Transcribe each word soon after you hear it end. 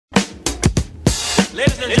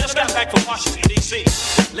Ladies and gentlemen, just got back from Washington, D.C.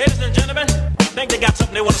 Ladies and gentlemen, I think they got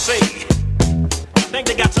something they want to say. Think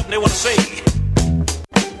they got something they want to say.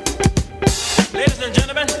 Ladies and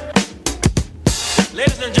gentlemen,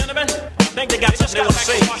 think they got something they want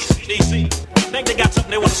to say. D.C. Think they got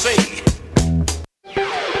something they want to say.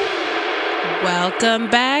 Welcome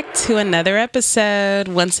back to another episode.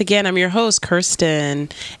 Once again, I'm your host, Kirsten,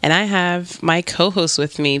 and I have my co-host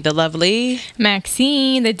with me, the lovely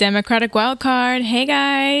Maxine, the Democratic wildcard. Hey,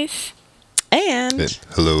 guys. And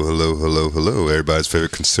hello, everybody's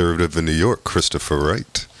favorite conservative in New York, Christopher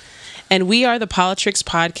Wright. And we are the Politics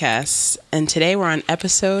Podcast, and today we're on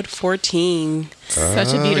episode 14. Such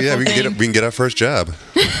a beautiful thing. We can get our first job.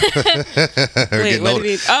 Wait, what do you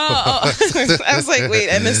mean? Oh. I was like,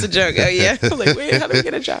 wait, I missed the joke. Oh, yeah. I'm like, wait, how do we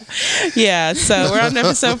get a job? Yeah, so we're on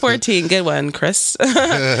episode 14. Good one, Chris.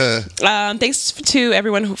 Thanks to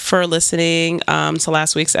everyone for listening to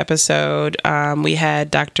last week's episode. We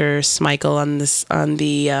had Dr. Smikle on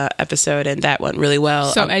the episode, and that went really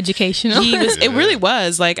well. So educational. It really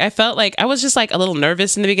was. Like, I felt like I was just like a little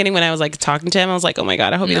nervous in the beginning when I was like talking to him. I was like, oh my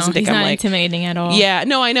God, I hope he doesn't think I'm like intimidating at all. Yeah,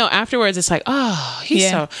 no, I know. Afterwards, it's like, oh, he's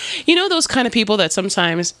so, those kind of people that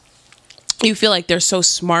sometimes you feel like they're so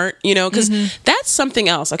smart, because that's something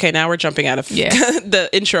else. Okay, now we're jumping out of the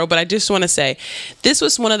intro, but I just want to say this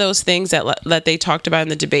was one of those things that they talked about in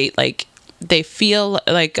the debate. Like, they feel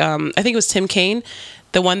like, I think it was Tim Kaine.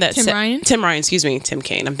 The one that Tim Ryan, excuse me, Tim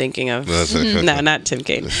Kaine. I'm thinking of no, not Tim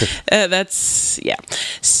Kaine.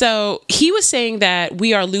 So he was saying that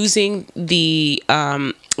we are losing the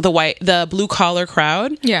blue collar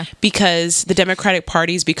crowd, because the Democratic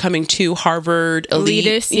Party is becoming too Harvard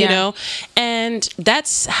elitist, and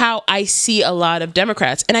that's how I see a lot of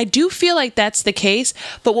Democrats, and I do feel like that's the case.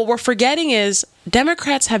 But what we're forgetting is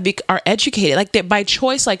Democrats are educated, like by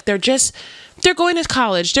choice, like they're going to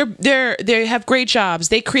college. They have great jobs.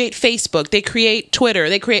 They create Facebook. They create Twitter.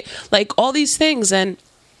 They create like all these things, and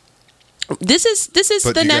this is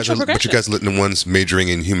the natural progression. But you guys letting the ones majoring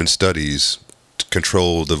in human studies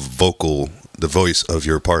control the voice of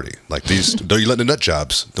your party. Like these, you're letting the nut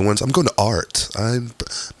jobs. The ones, I'm going to art. I'm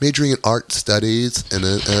majoring in art studies, and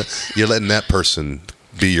you're letting that person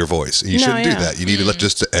be your voice. You shouldn't do that. You need to let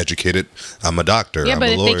just to educate it. I'm a doctor. I'm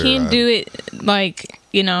a lawyer. But if they can't do it, like,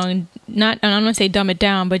 not, and I'm not say dumb it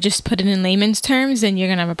down, but just put it in layman's terms, then you're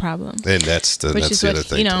gonna have a problem. And that's the other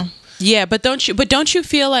thing. Yeah, but don't you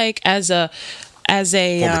feel like as a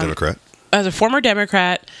former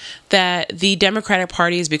Democrat that the Democratic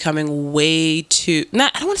Party is becoming way too, I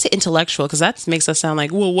don't want to say intellectual, because that makes us sound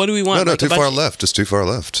like, well, what do we want? No, too far left. It's too far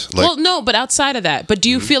left. Well, no, but outside of that, but do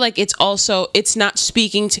you feel like it's not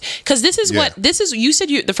speaking to, because you said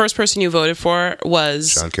the first person you voted for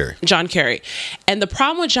was John Kerry. And the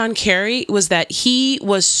problem with John Kerry was that he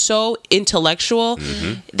was so intellectual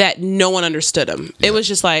that no one understood him. It was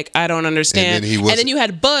just like, I don't understand. And then you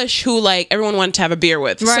had Bush, who like everyone wanted to have a beer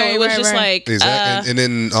with. So it was just like, exactly. And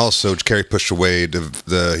then also Kerry pushed away when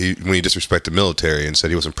he disrespected the military and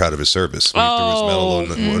said he wasn't proud of his service when he threw his medal on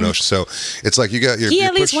the ocean. So it's like you got your. He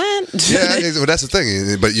at least went. Yeah, well, that's the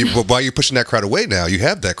thing. But why are you pushing that crowd away now? You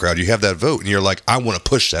have that crowd, you have that vote, and you're like, I want to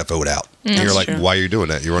push that vote out. And you're like, why are you doing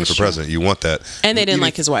that? You're running for president. You want that. And they didn't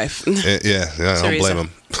like his wife. I don't blame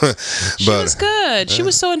him. She was good. She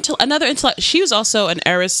was so she was also an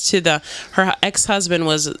heiress to her ex-husband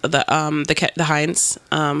was the Heinz,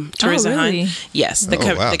 Teresa Heinz. Yes, the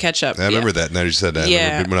ketchup. I remember that. Now you said that.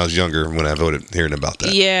 I remember when I was younger, when I voted, hearing about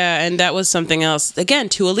that. Yeah, and that was something else. Again,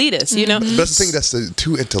 too elitist. But that's the thing. That's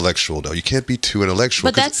too intellectual, though. You can't be too intellectual.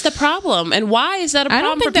 But that's the problem. And why is that a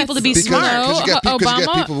problem for people to be smart?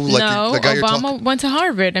 Obama went to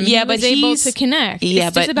Harvard. I mean, he was able to connect.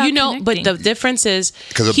 Yeah, but but the difference is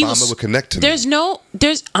because Obama would connect to me.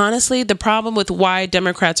 There's honestly the problem with why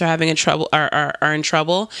Democrats are having in trouble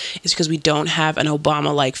is because we don't have an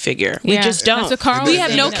Obama-like figure. We just don't. We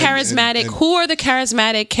have no charismatic. Who are the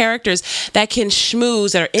charismatic characters that can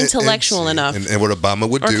schmooze, that are intellectual enough? And what Obama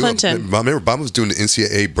would do? Clinton. Remember, Obama was doing the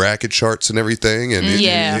NCAA bracket charts and everything,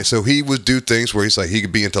 and so he would do things where he's like he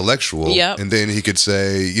could be intellectual, and then he could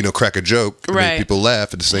say, crack a joke, and make people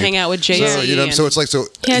laugh at the same. Hang out with Jay-Z. So it's like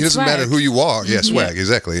it doesn't matter who you are. Yeah, swag,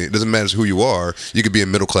 exactly. It doesn't matter who you are. You could be a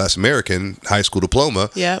middle class American, high school diploma,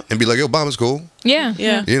 and be like, "Yo, Obama's cool." Yeah.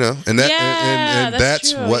 And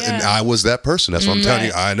that's true, what, and I was that person. That's what I'm telling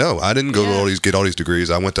you. I know. I didn't go to get all these degrees.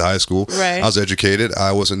 I went to high school. Right. I was educated.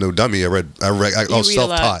 I wasn't no dummy. I was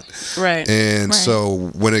self-taught. Right. And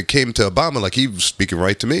so when it came to Obama, like he was speaking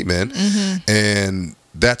right to me, man. And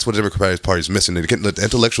that's what the Democratic Party is missing. They can let the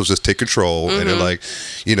intellectuals just take control, and they're like,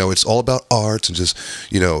 it's all about arts and just,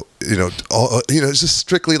 it's just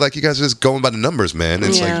strictly like you guys are just going by the numbers, man.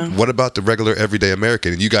 It's like, what about the regular everyday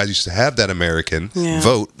American? And you guys used to have that American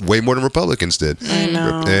vote way more than Republicans did. I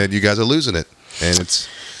know. And you guys are losing it. And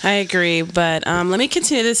I agree, but let me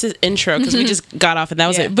continue this intro because we just got off and that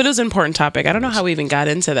was it. But it was an important topic. I don't know how we even got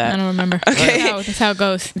into that. I don't remember. Okay, that's how it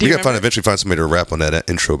goes. We gotta eventually find somebody to rap on that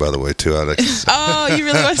intro, by the way, too. Oh, you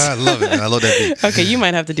really want to? I love it, man. I love that beat. Okay, you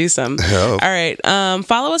might have to do some. Oh. All right.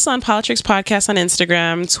 Follow us on Politrix Podcast on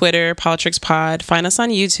Instagram, Twitter, Politrix Pod. Find us on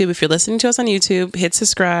YouTube. If you're listening to us on YouTube, hit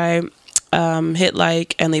subscribe. Hit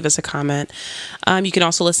like and leave us a comment. You can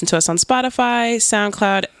also listen to us on Spotify,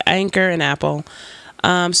 SoundCloud, Anchor, and Apple.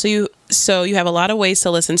 So you have a lot of ways to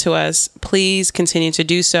listen to us. Please continue to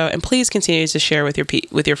do so, and please continue to share with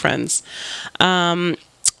your friends.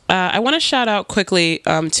 I want to shout out quickly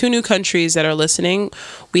 2 new countries that are listening.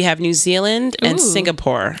 We have New Zealand and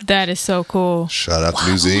Singapore. That is so cool. Shout out to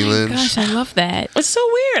New Zealand. Oh my gosh, I love that. It's so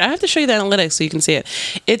weird. I have to show you the analytics so you can see it.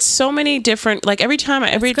 It's so many different. Like every time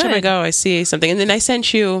I go, I see something, and then I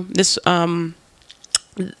sent you this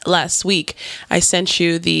last week. I sent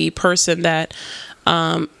you the person that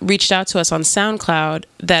reached out to us on SoundCloud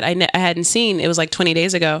that I hadn't seen. It was like 20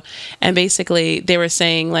 days ago, and basically they were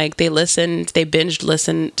saying like they binge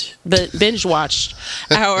watched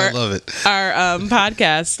our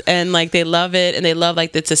podcast, and like they love it, and they love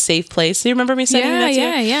like it's a safe place. Do you remember me sending that to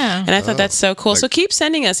you? Yeah. And I thought that's so cool. So keep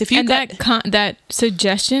sending us if you that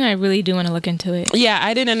suggestion. I really do want to look into it. Yeah,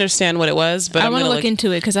 I didn't understand what it was, but I want to look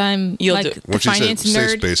into it because I'm like the finance nerd.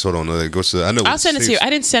 Safe space. Hold on, I know. I'll send it to you.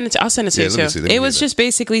 I didn't send it to. I'll send it to you too. It was just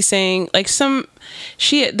basically saying like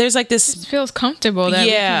there's like this. It feels comfortable.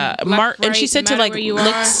 That Mark, and she said to like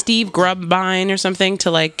look Steve Grubbein or something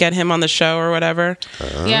to like get him on the show or whatever.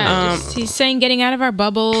 He's saying getting out of our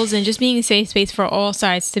bubbles and just being a safe space for all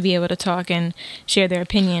sides to be able to talk and share their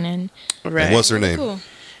opinion. And what's her name? Cool.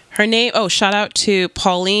 Her name. Oh, shout out to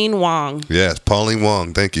Pauline Wong. Yes, Pauline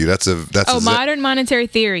Wong. Thank you. That's modern monetary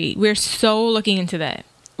theory. We're so looking into that.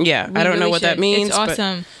 Yeah, I don't know what that means. It's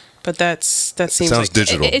awesome. But that seems sounds like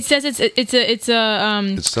digital. It says it's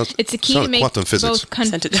a key to make both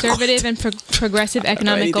conservative and progressive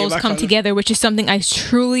economic goals come together, which is something I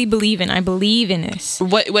truly believe in. I believe in this.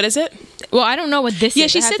 What is it? Well, I don't know what this is. Yeah,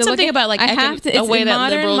 she said something about like it's a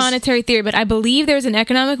modern monetary theory, but I believe there's an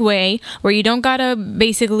economic way where you don't gotta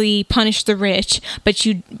basically punish the rich,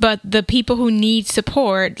 but the people who need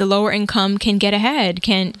support, the lower income, can get ahead,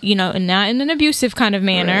 not in an abusive kind of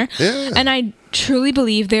manner. Right. Yeah. And I truly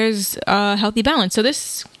believe there's a healthy balance. So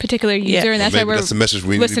this particular user, and that's why that's the message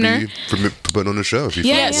we need to be putting on the show.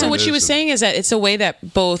 So what she was saying is that it's a way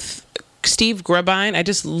that both Steve Grubbein, I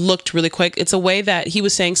just looked really quick. It's a way that he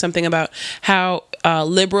was saying something about how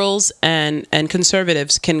liberals and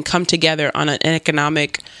conservatives can come together on an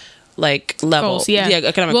economic level. Goals,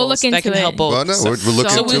 economic goals. Look into that can help both. Well,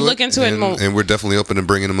 no, we're looking into it, and we're definitely open to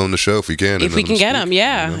bringing them on the show if we can. If we can get them,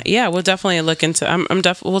 we'll definitely look into.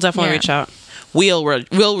 We'll definitely reach out. We'll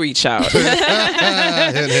reach out.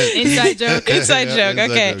 Inside joke.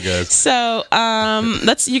 Okay. So,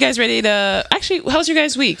 you guys ready to actually? How's your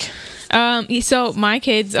guys' week? So my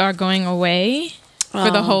kids are going away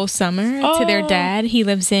for the whole summer to their dad. He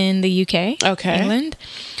lives in the UK, England.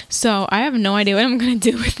 So I have no idea what I'm going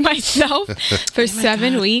to do with myself for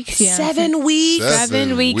 7 weeks. Yeah. 7 weeks?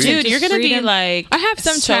 7 weeks. Dude, you're going to be like... I have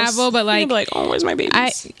some travel, but like... You're like, oh, where's my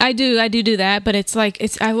babies? I do that, but it's like...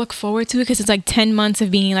 I look forward to it because it's like 10 months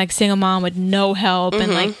of being like single mom with no help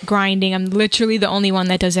and like grinding. I'm literally the only one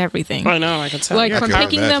that does everything. I know, I can tell. Like from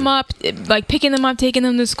picking them up, taking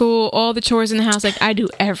them to school, all the chores in the house. Like I do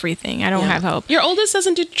everything. I don't have help. Your oldest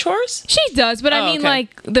doesn't do chores? She does, but I mean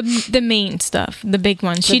like the main stuff, the big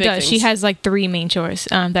ones. She does. She has like 3 main chores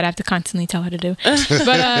that I have to constantly tell her to do.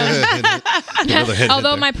 But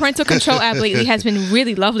although my parental control app lately has been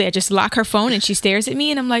really lovely, I just lock her phone and she stares at me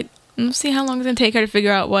and I'm like, let's see how long it's gonna take her to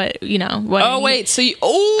figure out what. Oh wait, so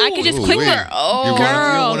I can just click her. Oh,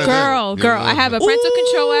 girl! I have a parental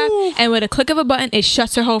control app, and with a click of a button, it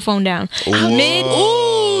shuts her whole phone down. In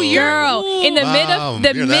the mid of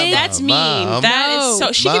the mid. That's mean. That is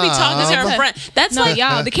so. She could be talking to her friend. That's like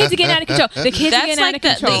y'all. The kids are getting out of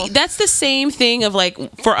control. That's the same thing of like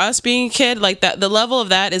for us being a kid. Like that, the level of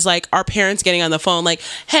that is like our parents getting on the phone. Like,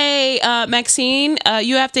 hey, Maxine,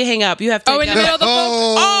 you have to hang up. You have to. In the middle of the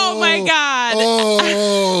phone. Oh my God.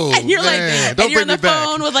 And you're like, and you're on the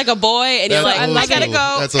phone with like a boy, and you're like, I gotta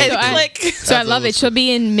go. And click. So I love it. She'll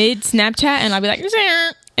be in mid Snapchat, and I'll be like,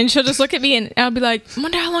 And she'll just look at me and I'll be like, I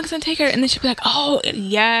wonder how long it's going to take her. And then she'll be like, oh,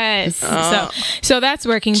 yes. So that's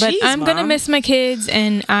working. But I'm going to miss my kids,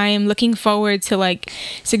 and I am looking forward to like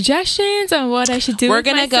suggestions on what I should do. We're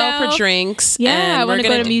going to go for drinks. Yeah, I want to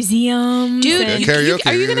go to museums. Dude, karaoke.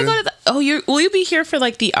 Are you going to go to the... will you be here for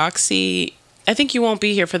like the Oxy... I think you won't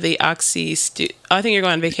be here for the Oxy. I think you're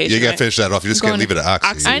going on vacation. You got to finish that off. You just can't leave it at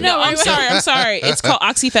Oxy. I know. I'm sorry. It's called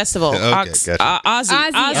Oxy Festival. Okay, gotcha. Ozzy.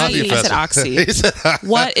 I said Oxy.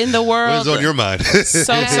 What in the world? What is on your mind?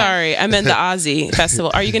 So sorry. I meant the Ozzy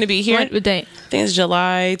Festival. Are you going to be here? What date? I think it's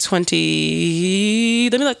July 20.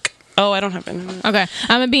 Let me look. Oh, I don't have it. Okay.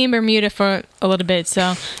 I'm going to be in Bermuda for a little bit.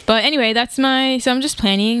 So, but anyway, so I'm just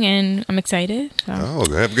planning, and I'm excited. So.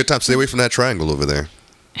 Oh, have a good time. Stay away from that triangle over there.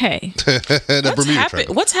 Hey,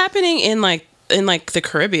 what's happening in like the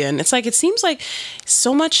Caribbean? It's like it seems like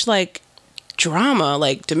so much like drama.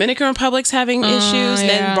 Like Dominican Republic's having issues,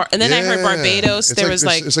 yeah. and then I heard Barbados. It's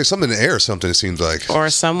like something in the air or something. It seems like or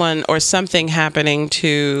something happening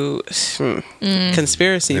to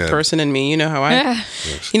conspiracy person in me. You know how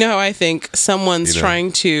I think someone's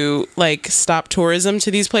trying to like stop tourism to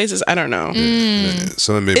these places. I don't know.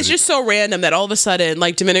 It's just so random that all of a sudden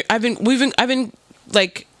like I've been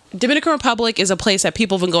like Dominican Republic is a place that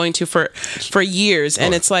people have been going to for years,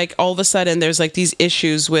 and it's like all of a sudden there's like these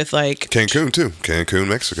issues with like Cancun,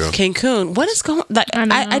 Mexico. Cancun. What is going? Like,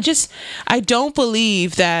 I don't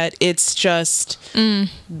believe that it's just I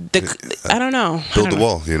don't know. Build the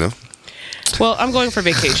wall, you know. Well, I'm going for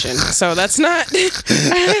vacation, so that's not.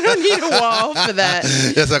 I don't need a wall for that.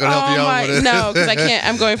 That's not gonna help you out with it. No, because I can't.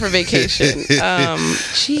 I'm going for vacation.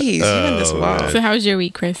 Jeez, even this wall. So, how was your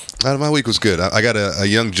week, Chris? My week was good. I got a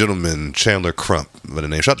young gentleman, Chandler Crump, by the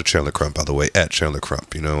name. Shout out to Chandler Crump, by the way, at Chandler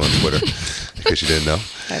Crump. You know, on Twitter, in case you didn't know.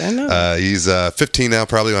 I don't know. He's 15 now,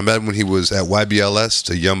 probably. I met him when he was at YBLS,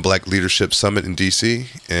 the Young Black Leadership Summit in DC.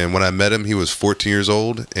 And when I met him, he was 14 years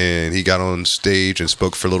old, and he got on stage and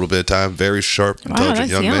spoke for a little bit of time. Very sharp, intelligent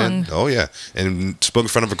young man. Oh yeah, and spoke in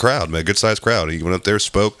front of a crowd, man, good sized crowd. He went up there,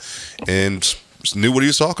 spoke, and knew what he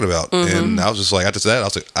was talking about. And I was just like, after that, I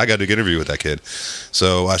was like, I got to get an interview with that kid.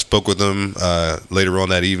 So I spoke with him later on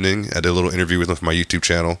that evening. I did a little interview with him for my YouTube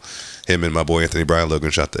channel. Him and my boy Anthony Brian Logan,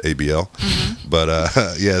 shot the ABL. But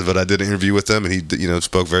but I did an interview with him, and he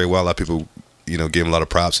spoke very well. A lot of people gave him a lot of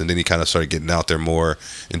props, and then he kind of started getting out there more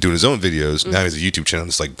and doing his own videos. Now he's a YouTube channel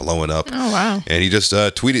that's like blowing up. Oh wow! And he just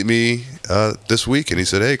tweeted me this week, and he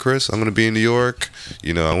said, "Hey Chris, I'm going to be in New York.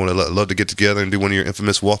 I want to love to get together and do one of your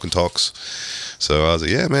infamous walk and talks." So I was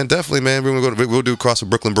like, "Yeah, man, definitely, man. We'll do across the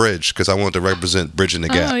Brooklyn Bridge because I want to represent bridging the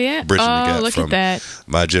gap. Oh yeah, bridging the gap look from at that.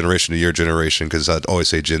 My generation to your generation. Because I always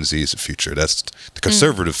say Gen Z is the future. That's the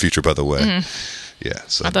conservative future, by the way." Yeah,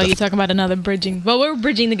 so I thought you were talking about another bridging, but we're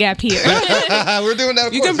bridging the gap here. We're doing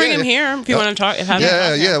that. You can bring him here if you want to talk.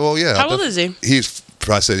 Yeah. How old is he?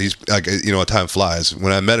 I said he's like, time flies.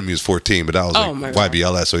 When I met him, he was 14, but I was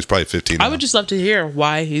YBLS, so he's probably 15 now. I would just love to hear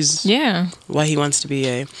why he wants to be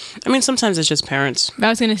I mean, sometimes it's just parents. I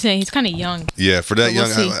was gonna say he's kind of young. Yeah, for that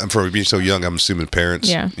young, for being so young, I'm assuming parents.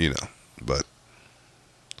 Yeah, but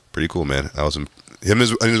pretty cool, man. Him and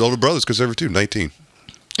his older brother's conservative too, 19.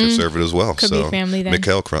 Conservative as well. Could be family then.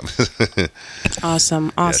 Mikkel Crump.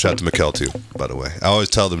 Awesome. Yeah, shout out to Mikkel too, by the way. I always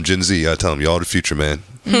tell them Gen Z, I tell them, y'all the future, man.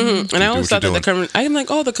 And I always thought that I'm like,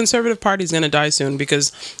 the conservative party's going to die soon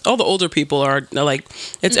because all the older people are like,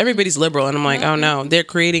 it's everybody's liberal. And I'm like, oh no, they're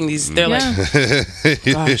creating these, they're like,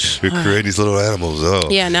 gosh. We're creating these little animals. Oh.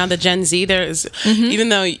 Yeah, now the Gen Z, there's, even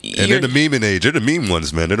though they're the memeing age. They're the meme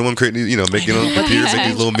ones, man. They're the one creating, making on computers, making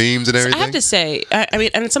these little memes and everything. I have to say, I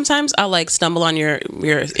mean, and sometimes I'll like stumble on your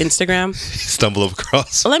Instagram. Stumble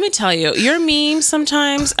across. Let me tell you, your memes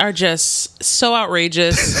sometimes are just so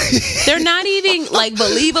outrageous. They're not even like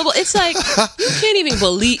believable. It's like you can't even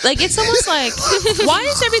believe. Like it's almost like why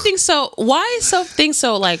is things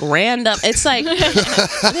so like random? It's like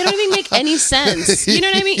they don't even make any sense. You know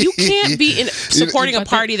what I mean? You can't be supporting a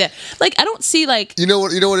party that like I don't see like you know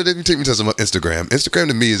what it didn't take me to Instagram. Instagram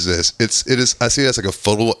to me is this. It is I see it as like a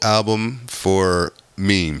photo album for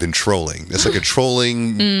meme and trolling. It's like a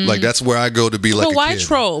trolling like that's where I go to be like but why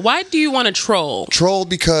troll? Why do you want to troll? Troll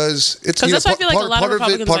because it's that's why I feel like a lot of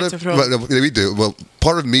Republicans like to troll. We do. Well,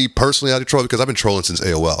 part of me personally I troll because I've been trolling since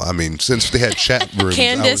AOL. I mean, since they had chat rooms.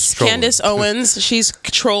 Candace Owens, she's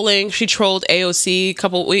trolling. She trolled AOC a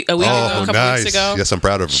couple weeks ago. Weeks ago. Yes, I'm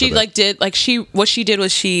proud of her. She what she did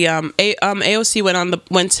was she AOC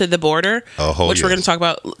went to the border, which we're going to talk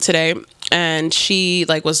about today. And she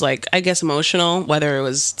was I guess emotional, whether it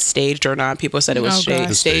was staged or not. People said it was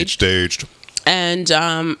staged. and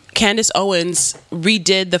Candace Owens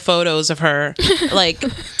redid the photos of her, like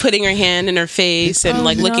putting her hand in her face and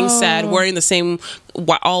looking sad, wearing the same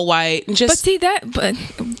all white. And just, but see that, but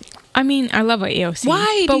I mean, I love AOC.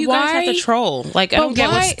 Why do you guys have to troll? Like, I don't get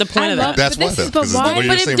what's the point of that. That's why.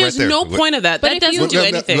 But if there's no point of that, that doesn't do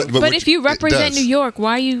anything. But if you represent New York,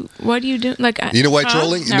 what do you do? Like, you know why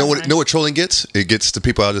trolling? You know what trolling gets? It gets the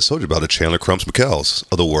people I just told you about, the Chandler Crumps McCalls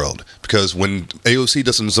of the world. Because when AOC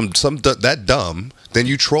does some that dumb, then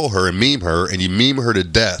you troll her and meme her, and you meme her to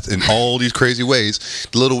death in all these crazy ways.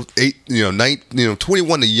 The little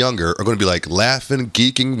 21 to younger are going to be like laughing,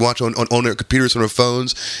 geeking, watching on their computers, on their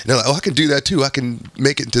phones, and they're like, "Oh, I can do that too. I can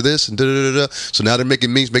make it into this and da da da da." So now they're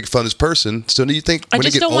making memes, making fun of this person. So do you think when they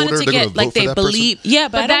get older, they're going to vote for that person? Yeah,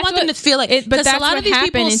 but I don't want them to feel like, because a lot of these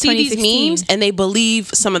people see these memes and they believe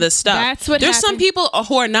some of this stuff. That's what There's some people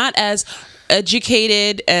who are not as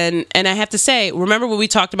educated, and I have to say, remember what we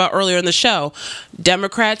talked about earlier in the show,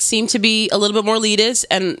 Democrats seem to be a little bit more elitist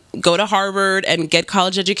and go to Harvard and get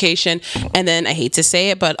college education, and then I hate to say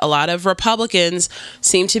it, but a lot of Republicans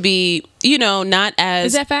seem to be, not as...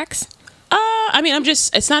 Is that facts? I mean,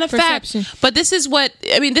 it's not a perception. Fact, but this is what,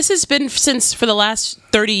 this has been since for the last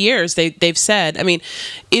 30 years, they've said. I mean,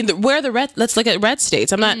 let's look at red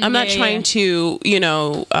states. I'm not trying to,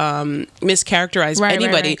 mischaracterize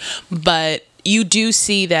anybody, but you do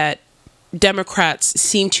see that Democrats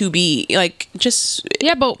seem to be like just...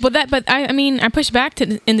 Yeah, but I push back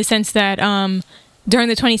in the sense that during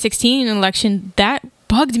the 2016 election, that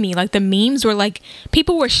bugged me. Like, the memes were like,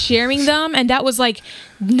 people were sharing them, and that was like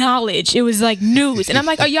knowledge. It was like news, and I'm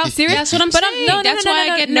like, are y'all serious? That's what I'm saying. That's why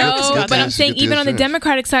I get nervous about that. But I'm saying, even on the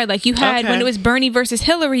Democratic side, like, you had when it was Bernie versus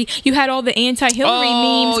Hillary, you had all the anti-Hillary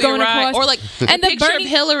memes going across, or like and the picture of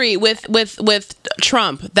Hillary with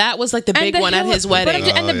Trump. That was like the big one at his wedding.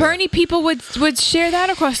 And the Bernie people would share that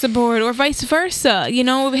across the board, or vice versa.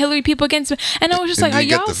 Hillary people against, and I was just like, are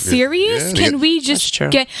y'all serious? Can we just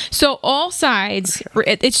get so all sides?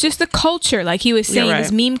 It's just the culture, like he was saying,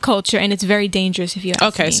 this meme culture, and it's very dangerous if you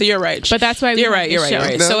ask me. So you're right. But that's why you're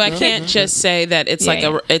right. So I can't just say that it's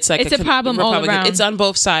a problem all around. It's on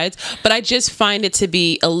both sides, but I just find it to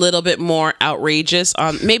be a little bit more outrageous.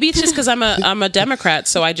 Maybe it's just because I'm a Democrat,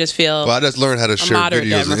 so I just feel. Well, I just learned how to share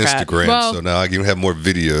videos on Instagram, so now I can have more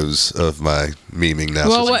videos of my memeing now.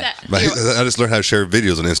 Well, I just learned how to share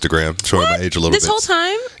videos on Instagram, showing my age a little bit. This whole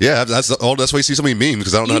time? Yeah, that's why you see so many memes,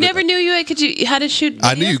 because I don't know. You never knew how to shoot video?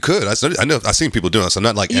 I knew you could. I know. I've seen people doing it. So I'm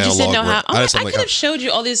not like you analog. Just didn't know how. I could have showed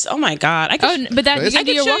you all these. Oh my god! But that you can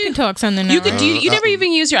do your walk and talks on there now. You could do. You never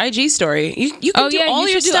even use your IG story. You can do all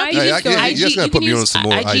your stuff. You just gotta put me on some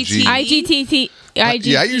more IG. IG. Yeah, I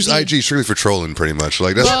use IG strictly for trolling, pretty much.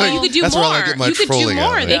 Like you could do more. Where I get my trolling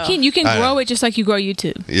out. You can grow it just like you grow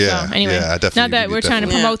YouTube. Yeah. So, anyway, yeah, definitely. Not that we're trying to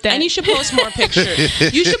promote that. And you should post more pictures.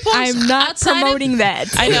 You should post. I'm not promoting that.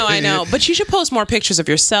 I know. But you should post more pictures of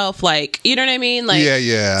yourself. Like, you know what I mean? Like,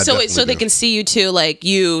 yeah. So they can see you too, like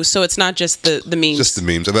you. So it's not just the memes. Just the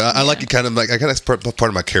memes. But I like it kind of like part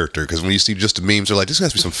of my character, because when you see just the memes, they're like, this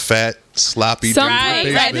has to be some fat, sloppy. Right.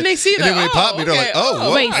 And then they see that. And then when they pop me, they're like,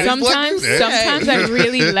 oh, wait. Sometimes I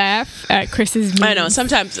really laugh at Chris's memes. I know.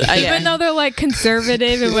 Sometimes, even though they're like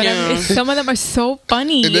conservative and whatever, some of them are so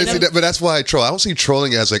funny. But that's why I troll. I don't see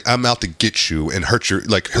trolling as like, I'm out to get you and hurt your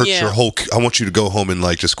whole. I want you to go home and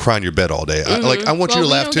like just cry in your bed all day. I want you to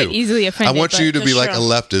laugh too. Easily offended, I want you to be like a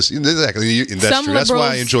leftist. Exactly. That's true. That's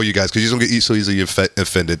why I enjoy you guys, because you don't get so easily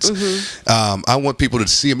offended. I want people to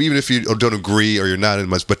see them, even if you don't agree or you're not in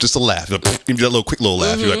much, but just a laugh. Give you that quick little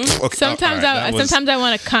laugh. You're like, okay. Sometimes I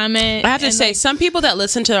want to comment. I have to say, some people that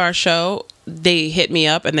listen to our show, they hit me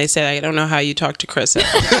up and they say, I don't know how you talk to Chris. I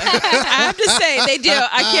have to say, they do.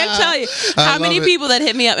 I can't tell you how many people that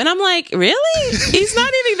hit me up. And I'm like, really? He's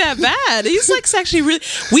not even that bad. He's like actually really...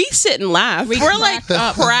 We sit and laugh. We're like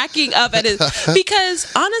cracking up at it.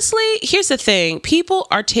 Because honestly, here's the thing. People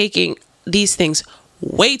are taking these things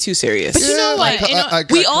way too serious. But you know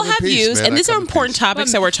what? We all have views, and these are important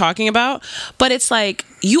topics that we're talking about. But it's like,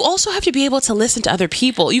 you also have to be able to listen to other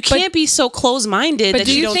people. You can't be so close-minded that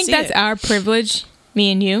you don't see it. But do you think that's our privilege,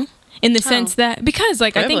 me and you? In the sense that, because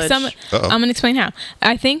like privilege. I think I'm going to explain how.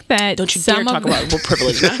 I think that don't you dare talk about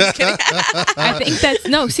privilege. No, I'm just kidding.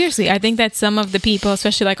 I think that some of the people,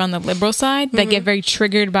 especially like on the liberal side, that get very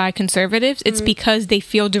triggered by conservatives, it's because they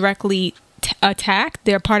feel directly attacked.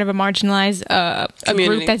 They're part of a marginalized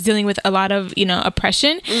group that's dealing with a lot of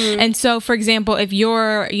oppression. And so, for example, if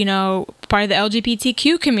you're part of the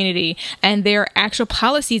LGBTQ community, and there are actual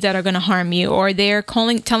policies that are going to harm you, or they're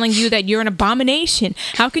telling you that you're an abomination.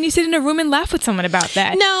 How can you sit in a room and laugh with someone about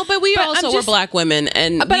that? No, but we also were black women,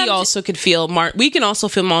 and we also could feel we can also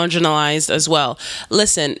feel marginalized as well.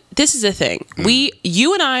 Listen, this is the thing.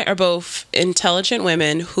 You and I are both intelligent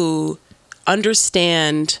women who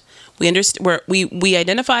understand. We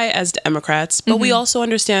identify as Democrats, but we also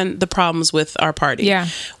understand the problems with our party. Yeah,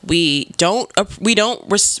 we don't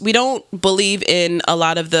believe in a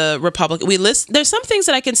lot of the Republican. There's some things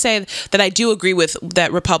that I can say that I do agree with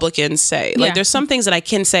that Republicans say. Like there's some things that I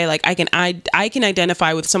can say, like I can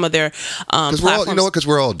identify with some of their platforms. Because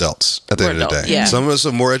we're all adults at the end of the day. Yeah. Some of us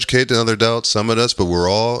are more educated than other adults. Some of us, but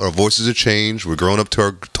our voices have changed. We're growing up to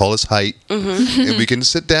our tallest height, and we can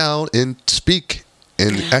sit down and speak.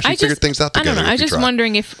 And actually figure things out together. I don't know. I was just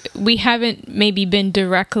wondering if we haven't maybe been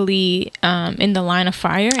directly in the line of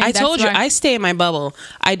fire. I told you, I stay in my bubble.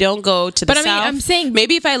 I don't go to the South. But I'm saying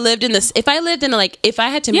maybe if I lived in if I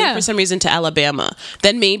had to move for some reason to Alabama,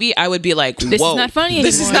 then maybe I would be like, whoa. This is not funny anymore.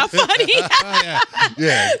 This is not funny.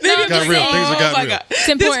 Yeah. Things got real. Things got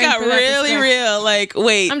real. This got really real. Like,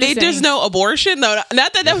 wait, there's no abortion? No,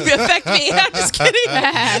 not that would affect me. I'm just kidding.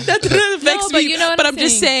 Not that affects me. But I'm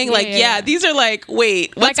just saying, like, these are like, wait.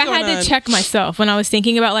 What's I had to check myself when I was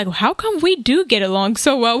thinking about like how come we do get along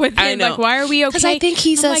so well with him? Like why are we okay? Because I think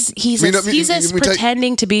he's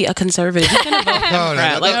pretending to be a conservative. He's gonna vote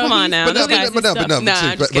Democrat. Like come on now. But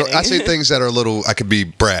I say things that are a little. I could be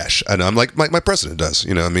brash. I know. I'm like my president does.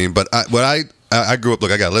 You know what I mean? But I grew up.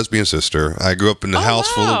 Look, I got a lesbian sister. I grew up in a house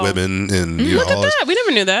full of women, and look at that. We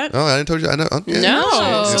never knew that. Oh, I didn't told you. I know.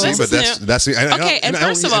 No, but that's okay. And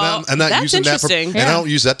first of all, that's interesting. And I don't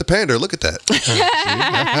use that to pander. Look at that.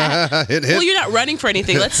 Well, you're not running for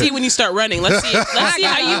anything. Let's see when you start running. Let's see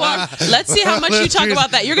how you are. Let's see how much you talk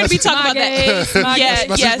about that. You're going to be talking about that.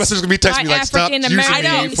 Yes. My sister's going to be texting me like, stop using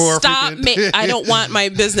me for stop. I don't want my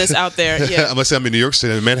business out there. Yeah. I'm going to say I'm in New York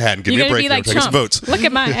City, in Manhattan. Give me a break. Like take some votes. Look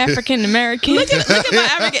at my African American. Look at my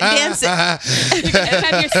African dancing.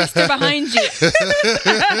 Have your sister behind you.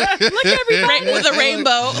 Look with a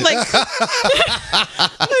rainbow. Like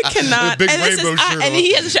I cannot. Big rainbow shirt. And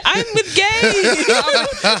he has. I'm with gay.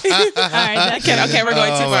 All right. Okay, we're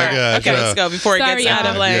going too far. Okay, let's go before it gets out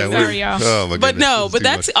of line. Sorry, y'all. Oh my goodness. But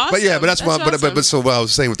that's awesome. But yeah, but that's why. But so what I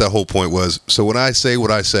was saying with that whole point was, so when I say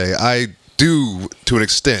what I say, I do to an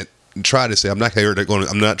extent try to say I'm not here.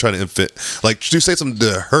 I'm not trying to to say something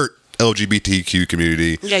to hurt LGBTQ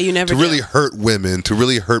community. Yeah, you never to really hurt women, to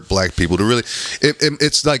really hurt black people, to really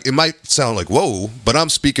it's like it might sound like whoa, but I'm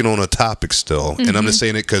speaking on a topic still, and I'm just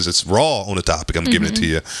saying it because it's raw on a topic. I'm giving it to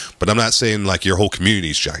you, but I'm not saying like your whole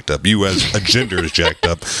community's jacked up. You as a gender is jacked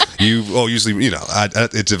up. Usually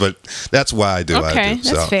that's why I do. Okay,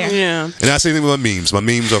 that's fair. Yeah, and I say things with my memes. My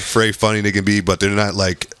memes are very funny. They can be, but they're not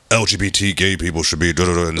like LGBT gay people should be.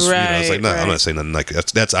 It's like no, I'm not saying nothing like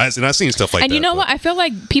that. And I've seen stuff like that. And you know what? I feel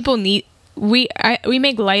like people need. We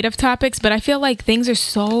make light of topics, but I feel like things are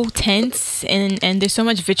so tense and there's so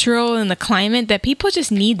much vitriol in the climate that people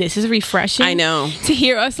just need this. It's refreshing. I know. To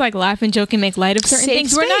hear us like laugh and joke and make light of certain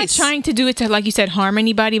things. We're not trying to do it to, like you said, harm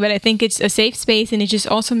anybody, but I think it's a safe space, and it just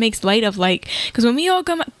also makes light of like, because when we all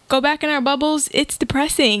go back in our bubbles, it's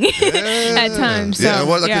depressing at times. So, yeah,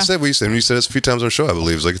 well, like I said, we said this a few times on the show, I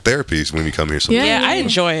believe. It's like therapy when you come here. Sometimes. Yeah, I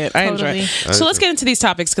enjoy it. I enjoy it. So let's get into these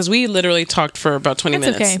topics because we literally talked for about 20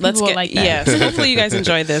 minutes. Okay. Let's get like that. Yeah. So hopefully you guys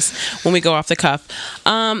enjoy this when we go off the cuff.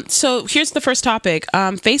 So here's the first topic.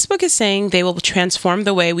 Facebook is saying they will transform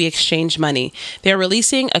the way we exchange money. They are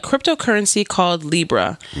releasing a cryptocurrency called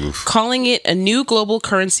Libra, calling it a new global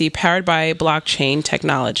currency powered by blockchain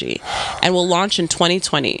technology, and will launch in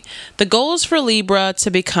 2020. The goal is for Libra to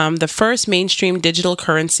become the first mainstream digital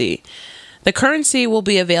currency. The currency will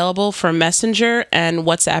be available for Messenger and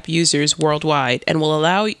WhatsApp users worldwide, and will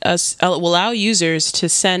allow users to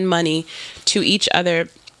send money to each other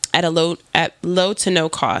at low to no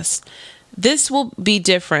cost. This will be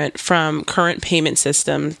different from current payment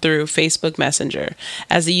system through Facebook Messenger,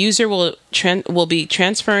 as the user will be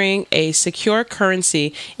transferring a secure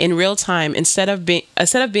currency in real time instead of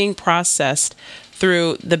being processed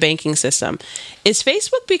through the banking system. Is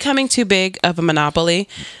Facebook becoming too big of a monopoly?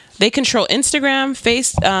 They control Instagram,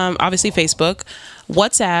 obviously Facebook,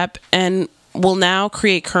 WhatsApp, and will now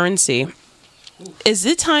create currency. Is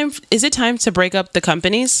it time to break up the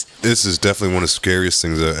companies? This is definitely one of the scariest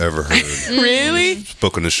things I've ever heard. Really?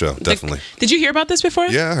 Spoke on the show, definitely. Did you hear about this before?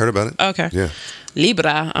 Yeah, I heard about it. Okay. Yeah.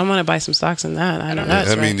 Libra. I'm gonna buy some stocks in that. I don't know.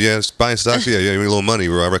 I mean, buying stocks. Yeah, you need a little money.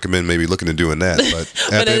 I recommend maybe looking at doing that.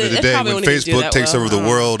 But at the end of the day, when Facebook takes over the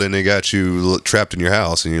world and they got you trapped in your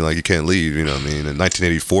house and you're like you can't leave, you know what I mean? And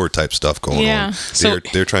 1984 type stuff going on.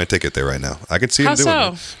 They're trying to take it there right now. I can see them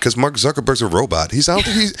doing it because Mark Zuckerberg's a robot. He's not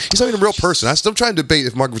even a real person. I'm still trying to debate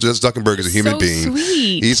if Mark Zuckerberg is a human being.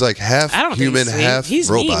 Sweet. He's like half human, half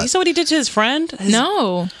robot. Mean. You saw what he did to his friend?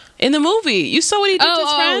 No. In the movie, you saw what he did to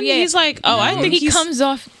his friend. Yeah. He's like, I think he comes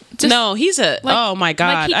off. He's a. Like, oh my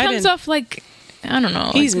god! Like he comes off like. I don't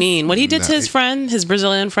know. He's mean. What he did to his friend, his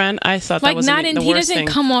Brazilian friend, I thought that was the worst thing. He doesn't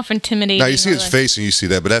come off intimidating. Now you see his face and you see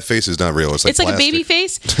that, but that face is not real. It's like a baby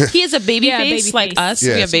face. He has a baby face like us.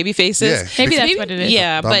 We have baby faces. Maybe that's what it is.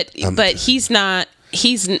 Yeah, but he's not.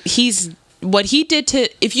 He's what he did to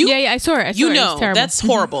I saw it. You know that's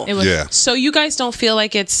horrible. It was, So you guys don't feel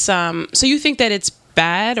like it's so you think that it's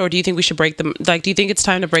bad, or do you think we should break them? Like, do you think it's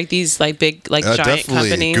time to break these like big giant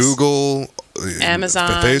companies? Google,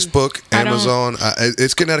 Amazon, Facebook, Amazon.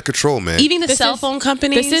 It's getting out of control, man. Even the cell phone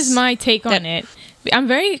companies. This is my take on it. I'm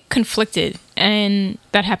very conflicted, and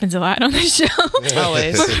that happens a lot on the show.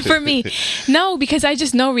 Always. for me. No, because I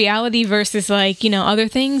just know reality versus other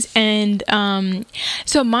things. And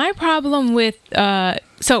so my problem with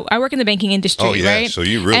so I work in the banking industry, right? So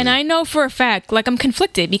you really... And I know for a fact, I'm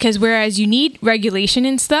conflicted because whereas you need regulation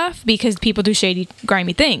and stuff because people do shady,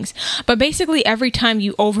 grimy things, but basically every time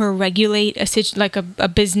you over-regulate a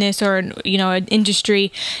business or an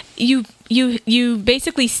industry, you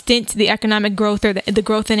basically stint the economic growth or the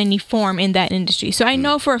growth in any form in that industry. So I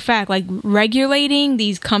know for a fact, regulating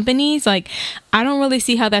these companies, I don't really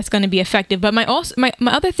see how that's going to be effective. But my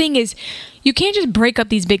other thing is, you can't just break up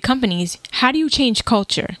these big companies. How do you change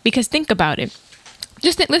culture? Because think about it.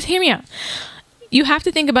 Let's hear me out. You have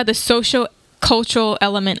to think about the social cultural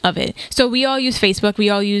element of it. So we all use Facebook. We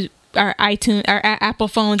all use our iTunes, our Apple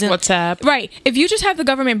phones, and WhatsApp. Right. If you just have the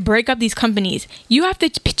government break up these companies, you have to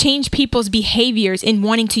change people's behaviors in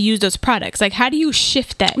wanting to use those products. How do you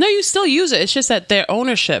shift that? No, you still use it. It's just that their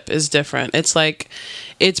ownership is different. It's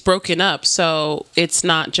it's broken up, so it's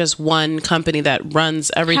not just one company that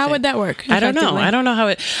runs everything. How would that work? I don't know. I don't know how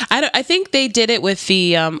it. I think they did it with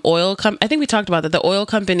the oil company. I think we talked about that. The oil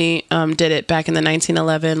company did it back in the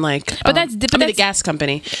 1911. But that's the gas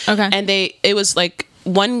company. Okay. And it was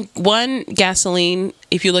one gasoline.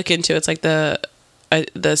 If you look into it, it's like the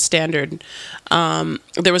standard.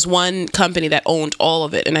 There was one company that owned all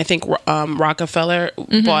of it, and I think Rockefeller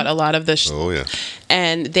bought a lot of the. Oh yeah.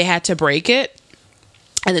 And they had to break it.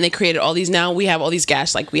 And then they created all these. Now we have all these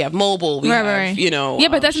gas. We have Mobil. We have, Yeah,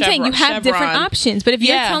 but that's what I'm saying. You have different options. But if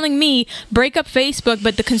you're telling me break up Facebook,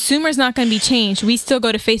 but the consumer's not going to be changed, we still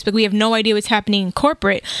go to Facebook. We have no idea what's happening in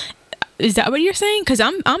corporate. Is that what you're saying? Because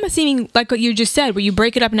I'm assuming like what you just said, where you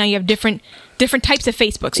break it up. Now you have different types of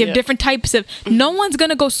Facebooks. You have different types of. No one's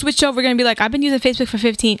gonna go switch over. Gonna be like, I've been using Facebook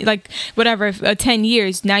for 10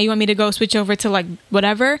 years. Now you want me to go switch over to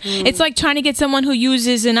whatever? It's like trying to get someone who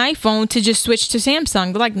uses an iPhone to just switch to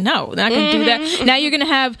Samsung. They're like, no, they're not gonna do that. Now you're gonna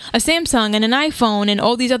have a Samsung and an iPhone and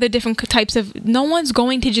all these other different types of. No one's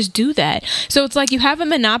going to just do that. So it's like you have a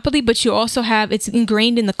monopoly, but you also have it's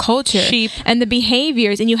ingrained in the culture and the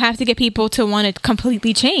behaviors, and you have to get people to want to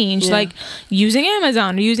completely change, like using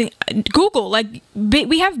Amazon or using Google.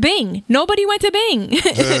 We have Bing. Nobody went to Bing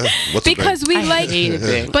because we hated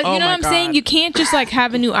Bing. But you know what I'm saying? You can't just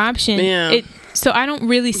have a new option. Yeah. So I don't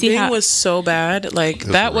really see Bing was so bad.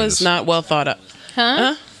 That was not well thought of.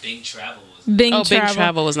 Huh? Bing Travel. Bing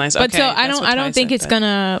Travel was nice. But so I don't think it's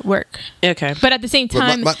gonna work. Okay. But at the same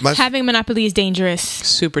time, having monopoly is dangerous.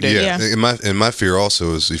 Super dangerous. Yeah. And my fear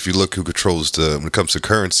also is if you look who controls when it comes to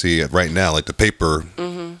currency right now, the paper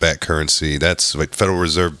back currency, that's Federal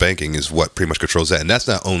Reserve banking is what pretty much controls that, and that's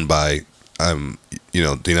not owned by the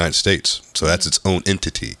United States, so that's its own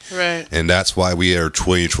entity, right? And that's why we are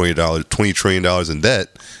 $20 trillion in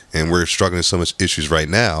debt, and we're struggling with so much issues right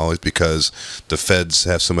now is because the feds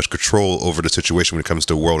have so much control over the situation when it comes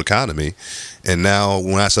to the world economy. And now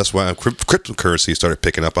that's why cryptocurrency started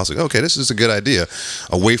picking up. I was like, okay, this is a good idea,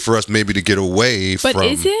 a way for us maybe to get away from. But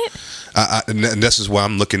is it? And this is why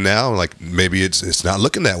I'm looking now. Maybe it's not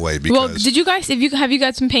looking that way. Because did you guys have you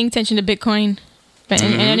guys been paying attention to Bitcoin?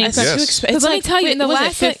 That's too expensive. Let me tell you, in the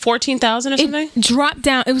last 14,000 or something, it dropped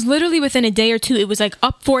down. It was literally within a day or two. It was like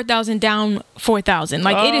up 4,000, down 4,000.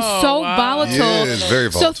 Like it is so volatile. Yeah, it's very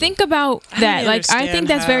volatile. So think about that. Like I think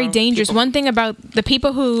that's very dangerous. One thing about the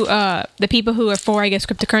people who are for, I guess,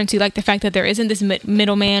 cryptocurrency, like the fact that there isn't this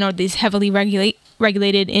middleman or this heavily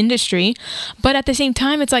regulated industry, but at the same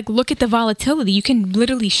time, it's like, look at the volatility. You can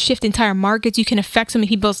literally shift entire markets. You can affect so many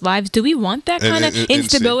people's lives. Do we want that kind of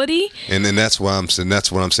instability? And that's why I'm saying.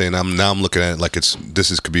 That's what I'm saying. I'm looking at it like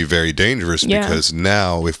could be very dangerous, because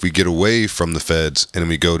now if we get away from the feds and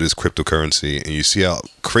we go to this cryptocurrency, and you see how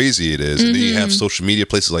crazy it is, and then you have social media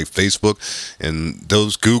places like Facebook and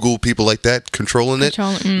those Google people like that controlling it.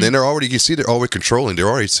 Then they're already controlling. They're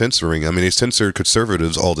already censoring. I mean, they censor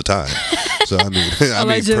conservatives all the time. So I mean,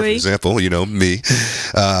 perfect example, me,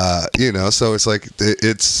 so it's like,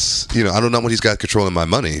 I don't know what he's got controlling my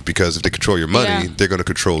money, because if they control your money, they're going to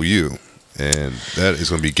control you. And that is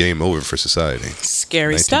going to be game over for society.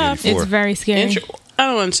 Scary stuff. It's very scary. I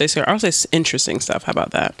don't want to say scary. I'll say interesting stuff. How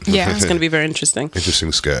about that? Yeah. It's going to be very interesting.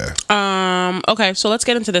 Interesting scare. Okay, so let's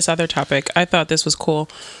get into this other topic. I thought this was cool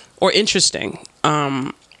or interesting.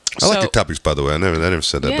 I like your topics, by the way. I never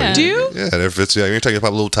said that. Yeah. But do you? Yeah, if it's you're talking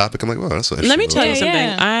about a little topic, I'm like, wow, that's so interesting. Let me tell you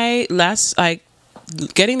something.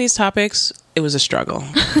 Getting these topics, it was a struggle.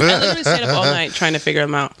 I literally stayed up all night trying to figure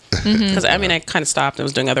them out, because I kind of stopped and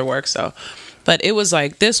was doing other work. So, but it was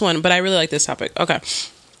like this one. But I really like this topic. Okay.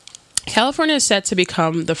 California is set to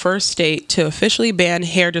become the first state to officially ban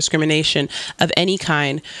hair discrimination of any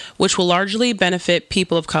kind, which will largely benefit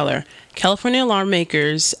people of color. California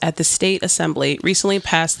lawmakers at the state assembly recently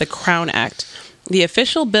passed the Crown Act, the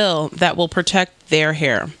official bill that will protect their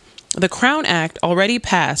hair. The Crown Act already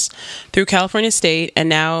passed through California State and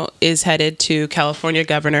now is headed to California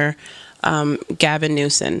Governor Gavin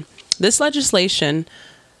Newsom. This legislation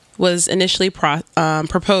was initially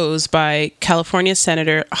proposed by California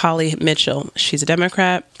Senator Holly Mitchell. She's a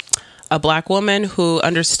Democrat, a black woman who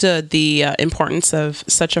understood the importance of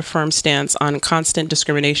such a firm stance on constant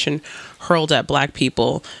discrimination hurled at black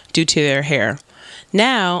people due to their hair.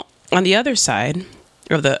 Now, on the other side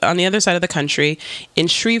of the country, in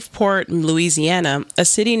Shreveport, Louisiana, a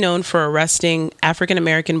city known for arresting African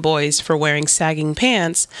American boys for wearing sagging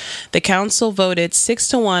pants, the council voted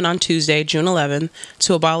 6-1 on Tuesday, June 11th,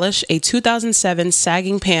 to abolish a 2007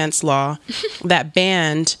 sagging pants law that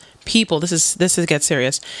banned people. This gets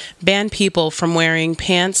serious. Banned people from wearing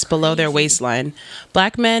pants below their waistline.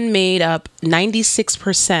 Black men made up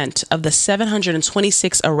 96% of the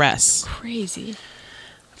 726 arrests. Crazy.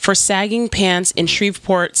 For sagging pants in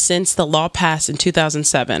Shreveport since the law passed in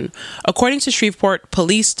 2007. According to Shreveport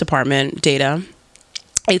Police Department data,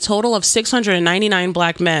 a total of 699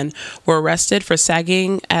 black men were arrested for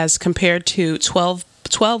sagging as compared to 12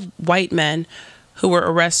 white men who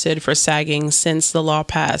were arrested for sagging since the law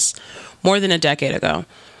passed more than a decade ago.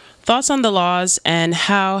 Thoughts on the laws and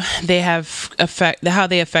how they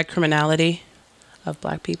affect criminality of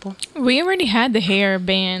black people? We already had the hair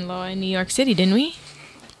ban law in New York City, didn't we?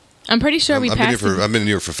 I'm pretty sure we passed it. I've been in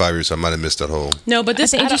New York for 5 years, so I might have missed that whole. No, but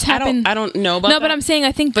this just happened. I don't know about that. No, but I'm saying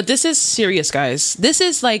I think. But this is serious, guys. This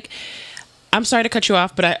is like, I'm sorry to cut you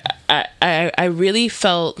off, but I really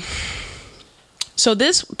felt. So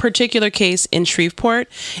this particular case in Shreveport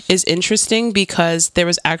is interesting because there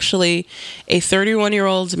was actually a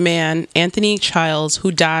 31-year-old man, Anthony Childs,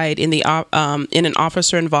 who died in an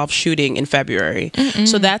officer-involved shooting in February.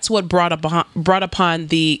 So that's what brought upon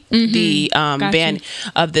the ban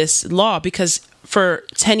of this law, because for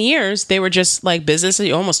 10 years, they were just like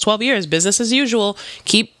almost 12 years, business as usual,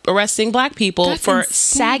 keep arresting black people for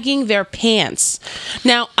sagging their pants.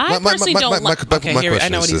 Now, I personally don't like... Okay, here, I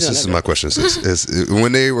know what he's doing. This is my question. is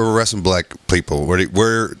when they were arresting black people, were they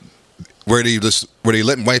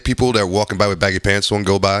letting white people that are walking by with baggy pants on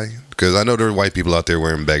go by? Because I know there are white people out there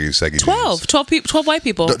wearing baggy, saggy pants. 12 white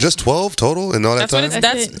people. Just 12 total in all that time?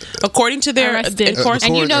 That's according to their... And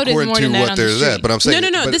you noted more than that on the street. But I'm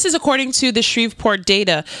saying... No. This is according to the Shreveport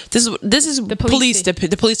data. This is the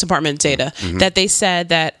police department data, that they said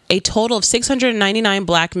that a total of 699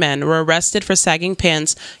 black men were arrested for sagging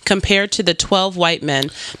pants compared to the 12 white men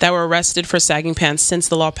that were arrested for sagging pants since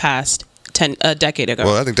the law passed a decade ago.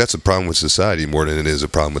 Well, I think that's a problem with society more than it is a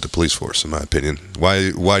problem with the police force, in my opinion. Why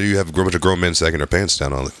do you have a bunch of grown men sagging their pants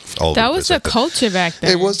down all that was the culture back then.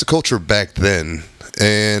 It was the culture back then,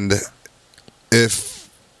 and if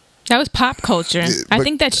That was pop culture. I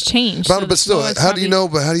think that's changed. But still, how do you know?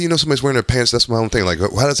 But how do you know somebody's wearing their pants? That's my own thing. Like,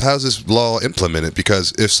 how's this law implemented?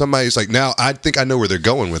 Because if somebody's like, now I think I know where they're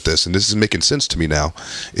going with this, and this is making sense to me now.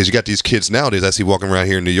 Is you got these kids nowadays I see walking around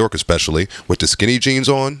here in New York, especially with the skinny jeans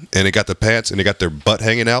on, and they got the pants, and they got their butt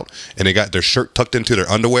hanging out, and they got their shirt tucked into their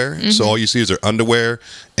underwear. Mm-hmm. So all you see is their underwear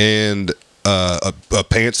and a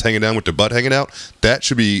pants hanging down with their butt hanging out. That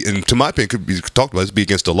should be, and to my opinion, could be talked about. This be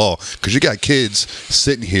against the law because you got kids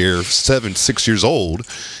sitting here 7, 6 years old,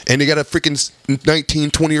 and they got a freaking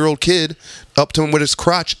 19, 20-year-old kid up to him with his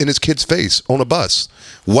crotch in his kid's face on a bus.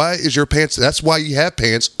 Why is your pants? That's why you have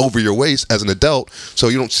pants over your waist as an adult, so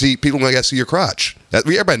you don't see people don't got to see your crotch.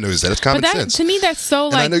 Everybody knows that. It's common sense. To me, that's so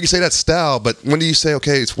and I know you say that's style, but when do you say,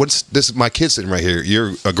 okay, this is my kid sitting right here.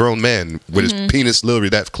 You're a grown man with his penis literally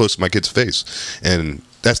that close to my kid's face, and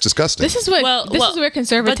that's disgusting. This is where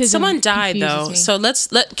conservatism. But someone died though, me. So what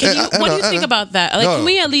do you think about that? Like, can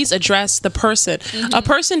we at least address the person? Mm-hmm. A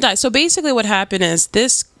person died. So basically, what happened is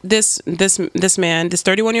this man, this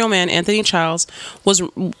 31-year-old man, Anthony Childs,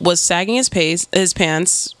 was sagging his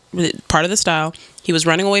pants, part of the style. He was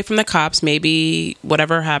running away from the cops. Maybe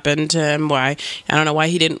whatever happened to him. Why? I don't know why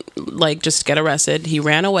he didn't just get arrested. He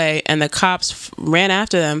ran away, and the cops ran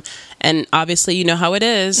after them. And obviously, you know how it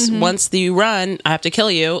is. Mm-hmm. Once you run, I have to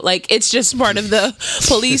kill you. Like, it's just part of the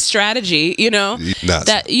police strategy. You know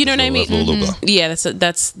that. You know what I mean? Mm-hmm. Yeah,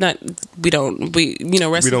 that's not. We don't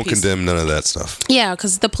condemn none of that stuff. Yeah,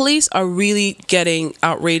 because the police are really getting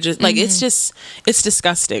outrageous. Like, it's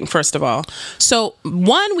disgusting. First of all, so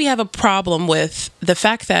one, we have a problem with the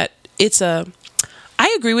fact that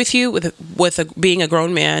I agree with you with being a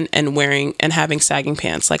grown man and wearing and having sagging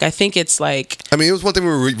pants. Like, I think it's like, I mean, it was one thing we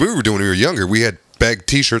were doing when we were younger. We had baggy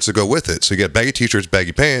t-shirts to go with it. So you got baggy t-shirts,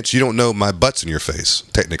 baggy pants. You don't know my butt's in your face,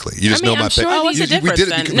 technically. You just know my pants. Oh, what's the difference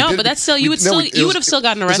then? No, but that's still, you would have still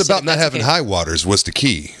gotten arrested. It's about not having high waters was the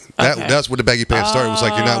key. That's what the baggy pants started. It was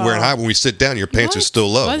like, you're not wearing high. When we sit down, your pants are still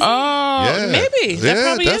low. Maybe. That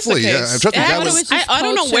probably definitely. Is the case. I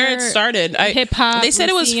don't know where it started. Hip-hop. They said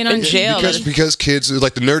it was in jail. Because kids,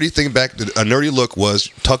 like the nerdy thing back, a nerdy look was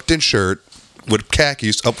tucked in shirt with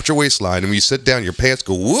khakis up at your waistline. And when you sit down, your pants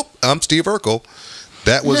go, whoop, I'm Steve Urkel.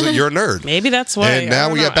 That was you're a nerd. Maybe that's why. And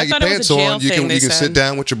now we got baggy pants on. You can sit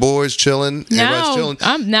down with your boys, chilling. Everybody's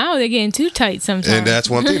chilling. Now they're getting too tight sometimes. And that's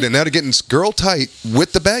one thing. Now they're getting girl tight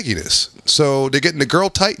with the bagginess. So they're getting the girl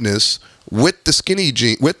tightness with the skinny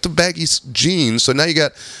jean, with the baggy jeans. So now you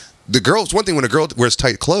got the girls. One thing when a girl wears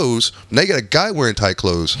tight clothes, now you got a guy wearing tight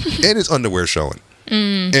clothes and his underwear showing.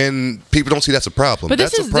 And people don't see that's a problem. But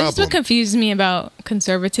this is what confuses me about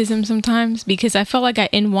conservatism sometimes, because I feel like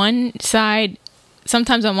in one side,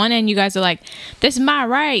 sometimes on one end you guys are like, this is my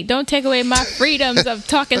right, don't take away my freedoms of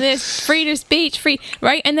talking this, free to speech, free,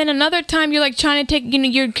 right? And then another time you're like trying to take,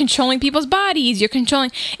 you're controlling people's bodies, you're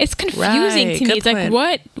controlling, it's confusing to me. It's like,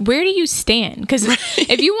 where do you stand? Because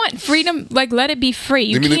if you want freedom, like, let it be free.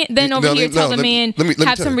 You can't then over here tell the man,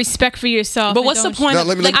 have some respect for yourself. But what's the point?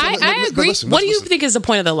 I agree. What do you think is the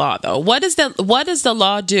point of the law, though? What does the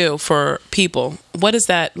law do for people? What is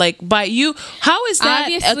that, like, by you? How is that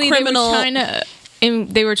obviously a criminal?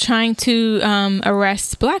 They were trying to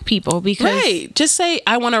arrest black people because just say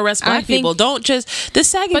I want to arrest black people. Don't just the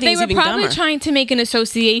sagging. But they were probably trying to make an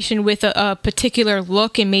association with a particular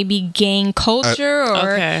look and maybe gang culture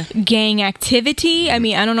or gang activity. I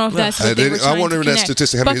mean, I don't know if that's what they were trying to connect. I wonder that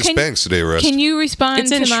statistic. How many Hispanics did they arrest? Can you respond?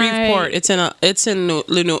 It's in Shreveport. It's in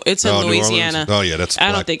Louisiana. Oh yeah, that's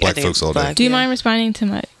black folks all day. Do you mind responding to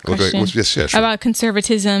my question about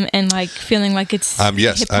conservatism and like feeling like it's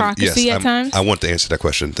hypocrisy at times? I want to answer that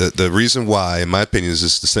question. The reason why, in my opinion, is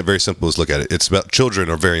just very simple. Is look at it. It's about children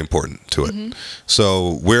are very important to it. Mm-hmm.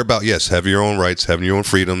 So we're about have your own rights, having your own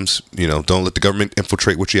freedoms. Don't let the government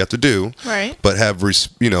infiltrate what you have to do. Right. But have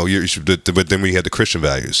you should. But then we had the Christian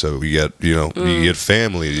values. So you got you get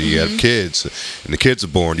family, you got kids, and the kids are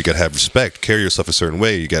born. You got to have respect, carry yourself a certain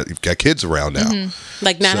way. You've got kids around now. Mm-hmm.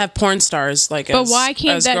 Like not have porn stars like. But why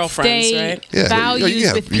can't that stay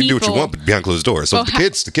values with people? You can do what you want, but behind closed doors. So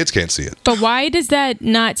the kids can't see it. But why does that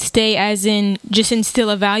not stay as in just instill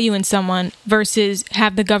a value in someone versus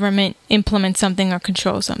have the government implement something or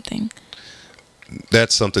control something?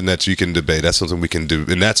 That's something that you can debate. That's something we can do.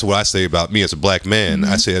 And that's what I say about me as a black man.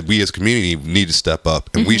 I said we as a community need to step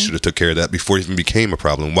up, and we should have took care of that before it even became a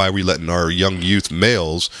problem. Why are we letting our young youth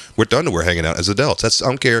males with their underwear hanging out as adults? I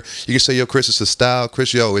don't care. You can say, yo, Chris, it's a style.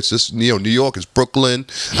 Chris, yo, it's just, New York, it's Brooklyn.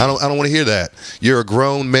 I don't want to hear that. You're a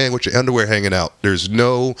grown man with your underwear hanging out.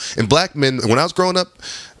 And black men, when I was growing up,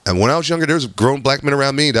 And when I was younger, there was grown black men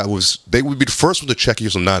around me they would be the first one to check you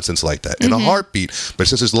some nonsense like that in a heartbeat. But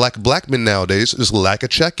since there's a lack of black men nowadays, there's a lack of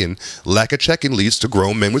checking. Lack of checking leads to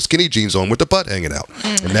grown men with skinny jeans on with the butt hanging out,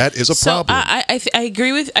 and that is a problem. I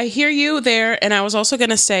agree with. I hear you there, and I was also going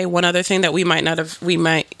to say one other thing that we're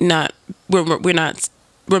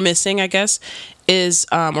missing, I guess, is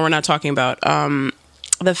or we're not talking about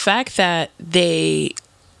the fact that they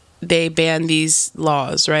ban these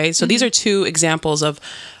laws, right? So these are two examples of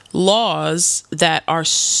laws that are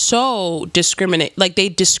so they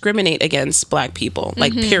discriminate against black people,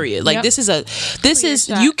 like period. Like this is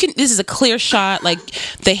a clear shot, like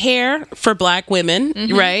the hair for black women,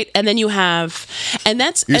 right? And then you have,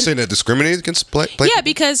 you're saying that discriminate against black people? Yeah,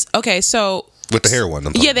 because so with the hair one,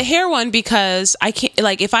 the hair one, because I can't,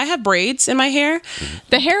 like, if I have braids in my hair,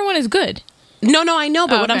 the hair one is good. No, I know,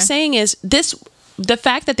 but what I'm saying is the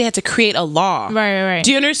fact that they had to create a law. Right.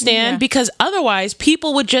 Do you understand? Yeah. Because otherwise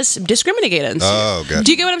people would just discriminate against you. Oh, gotcha.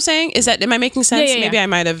 Do you get what I'm saying? Am I making sense? Yeah. Maybe I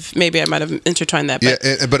might have intertwined that.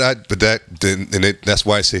 That's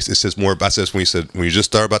why it says more about this. When you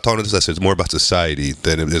just started about talking this, I said it's more about society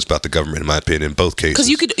than it is about the government, in my opinion, in both cases.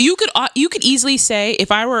 Because you could easily say,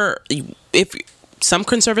 if some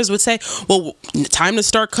conservatives would say, well, time to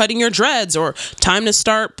start cutting your dreads or time to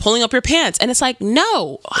start pulling up your pants. And it's like,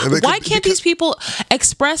 no. Why can't these people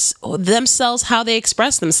express themselves how they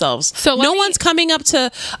express themselves? So no one's coming up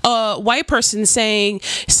to a white person saying,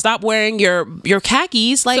 stop wearing your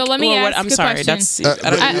khakis. Like, so let me ask question. That's,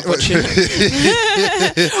 I don't know what you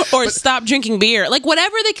or stop drinking beer. Like,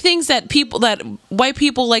 whatever the things that white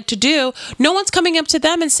people like to do, no one's coming up to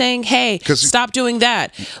them and saying, hey, stop doing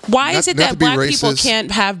that. Why is it that black people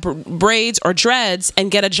can't have braids or dreads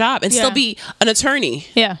and get a job and still be an attorney?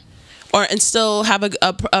 Yeah. And still have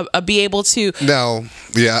a be able to I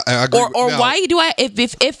agree. Or why do I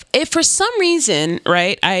if for some reason,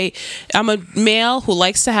 right, I'm a male who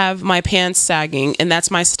likes to have my pants sagging and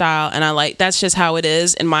that's my style and that's just how it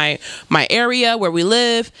is in my area where we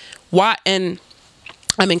live. Why? And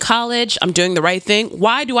I'm in college, I'm doing the right thing.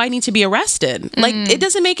 Why do I need to be arrested? Like, it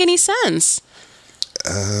doesn't make any sense.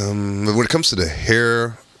 When it comes to the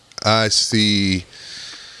hair, I see.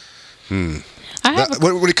 When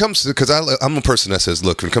it comes to, because I'm a person that says,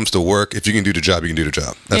 look, when it comes to work, if you can do the job, you can do the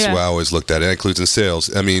job. That's why I always looked at it. That includes in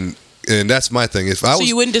sales. I mean, and that's my thing.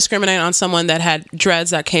 You wouldn't discriminate on someone that had dreads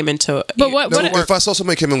that came into. But if I saw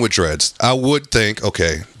somebody came in with dreads, I would think,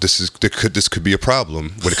 okay, this could be a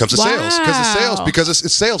problem when it comes to sales. Because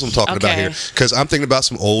it's sales I'm talking about here. Because I'm thinking about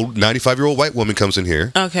some old 95-year-old white woman comes in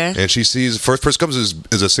here, and she sees the first person comes is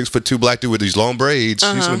a 6'2" black dude with these long braids.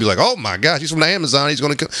 She's gonna be like, oh my gosh, he's from the Amazon. He's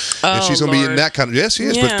gonna come, and she's gonna be in that kind of. Yes, she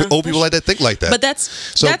is. Yeah. But old people like that think like that. But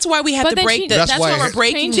that's why we have to break. That's why we're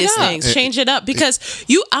breaking these things. Change it up, because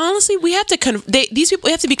you honestly. We have to these people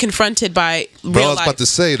have to be confronted by real life. I was about to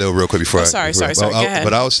say though, real quick before. Sorry. Go ahead.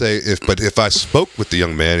 But I would say if I spoke with the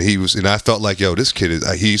young man, and I felt like, yo, this kid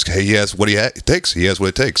he has what it takes. He has what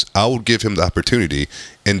it takes. I would give him the opportunity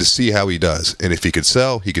and to see how he does. And if he could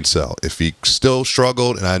sell, he can sell. If he still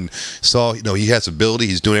struggled, and I saw he has ability,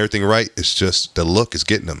 he's doing everything right. It's just the look is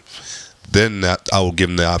getting him. Then I will give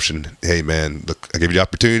him the option. Hey man, look, I give you the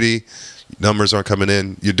opportunity. Numbers aren't coming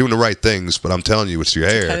in. You're doing the right things, but I'm telling you, it's your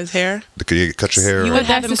hair. Cut his hair. Cut your hair. You would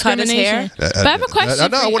have him cut his hair. But I have a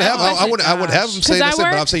question. I would have him say that, but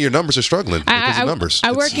I'm saying your numbers are struggling because of numbers.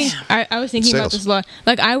 I was thinking about this a lot.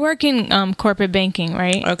 Like, I work in corporate banking,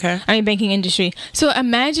 right? Okay. I mean, banking industry. So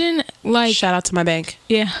imagine, like, shout out to my bank.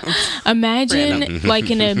 Yeah. Imagine like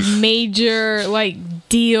in a major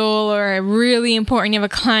deal or really important, you have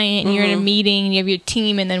a client and you're in a meeting and you have your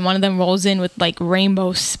team, and then one of them rolls in with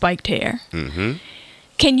rainbow spiked hair.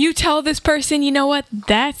 Can you tell this person, you know what,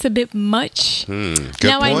 that's a bit much?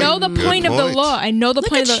 I know the point of the law. I know the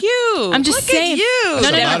point of the you. I'm just saying. You.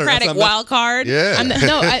 Democratic wild card. Yeah.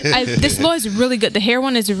 This law is really good. The hair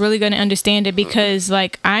one is really good to understand it, because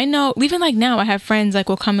I know, even now I have friends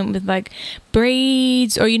will come in with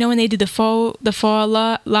braids, or when they do the faux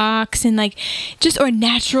locks and or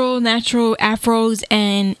natural afros,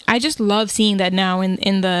 and I just love seeing that now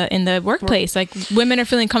in the workplace. Women are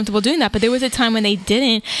feeling comfortable doing that, but there was a time when they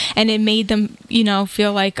didn't, and it made them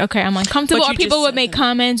feel like, okay, I'm uncomfortable, or people would make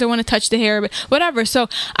comments or want to touch the hair, but whatever. So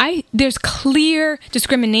there's clear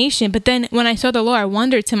discrimination, but then when I saw the law, I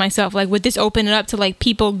wondered to myself, would this open it up to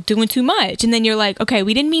people doing too much? And then you're like, okay,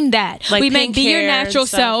 we didn't mean that. We meant be your natural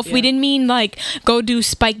self. Yeah. We didn't mean go do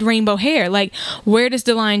spiked rainbow hair. Where does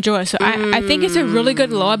the line draw? So I think it's a really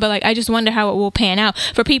good law, but I just wonder how it will pan out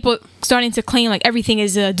for people starting to claim everything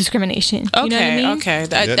is discrimination. Okay, you know what I mean? Okay,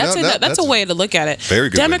 that's a way to look at it. Very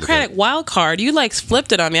good. Democratic wild card. You like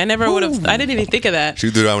flipped it on me. I never would have. I didn't even think of that. She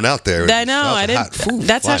threw that one out there. I know. I didn't.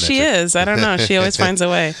 That's how she is. I don't know. She always finds a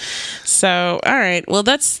way. So, all right. Well,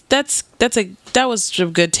 that was a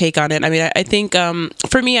good take on it. I mean, I think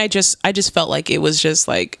for me, I just felt like it was just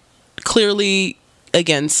like clearly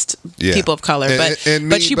against people of color, but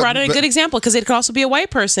she brought in a good example, because it could also be a white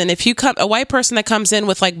person. If you come, a white person that comes in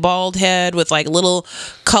with like bald head with like little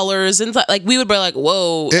colors and like, we would be like,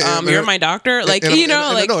 whoa, you're my doctor, like, you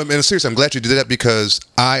know, like, no, man, seriously, I'm glad you did that, because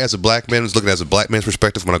I, as a black man, was looking at it as a black man's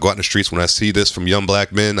perspective. When I go out in the streets, when I see this from young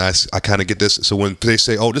black men, I kind of get this. So when they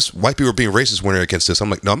say, oh, this white people are being racist when they're against this, I'm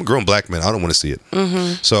like, no, I'm a grown black man. I don't want to see it.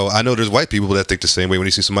 So I know there's white people that think the same way. When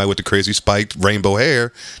you see somebody with the crazy spiked rainbow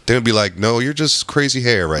hair, they're gonna be like, no, you're just crazy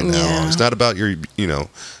hair right now. It's not about your, you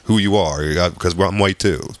know, who you are, because I'm white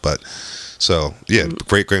too. But so yeah,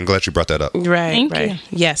 great. I'm glad you brought that up. Right. Thank you.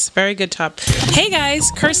 Yes, very good top. Hey guys,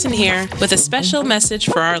 Kirsten here with a special message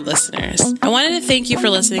for our listeners. I wanted to thank you for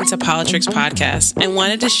listening to Politrix Podcast and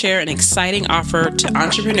wanted to share an exciting offer to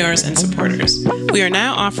entrepreneurs and supporters. We are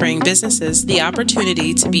now offering businesses the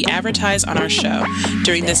opportunity to be advertised on our show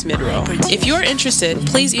during this mid-roll. If you're interested,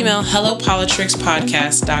 please email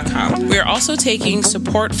hellopolitrixpodcast.com. We are also taking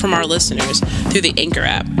support from our listeners through the Anchor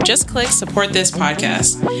app. Just click support this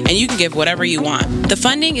podcast and you can give whatever you want. The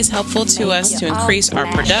funding is helpful to us to increase our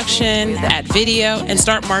production, add video, and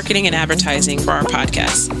start marketing and advertising for our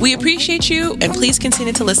podcast. We appreciate you, and please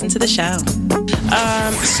continue to listen to the show.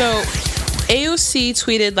 So AOC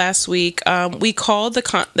tweeted last week, we called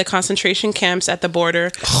the concentration camps at the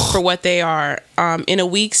border for what they are. In a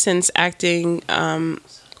week since acting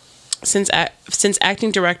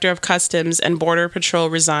Director of Customs and Border Patrol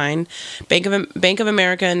resigned, Bank of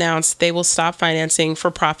America announced they will stop financing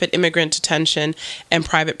for-profit immigrant detention and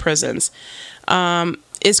private prisons.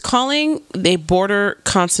 Is calling the border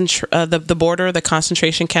the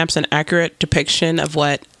concentration camps an accurate depiction of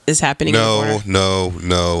what is happening? No.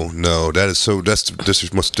 That's the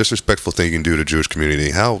most disrespectful thing you can do to the Jewish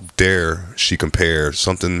community. How dare she compare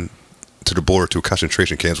something to the border to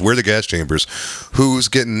concentration camps? Where are the gas chambers? Who's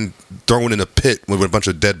getting thrown in a pit with a bunch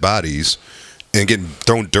of dead bodies and getting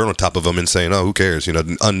thrown dirt on top of them and saying, oh, who cares? You know,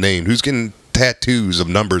 unnamed. Who's getting tattoos of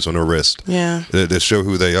numbers on her wrist? Yeah, that show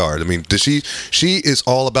who they are. I mean, she is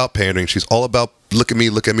all about pandering. She's all about look at me.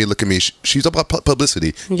 She's about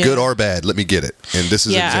publicity, good or bad. Let me get it. And this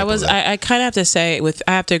is I kind of have to say,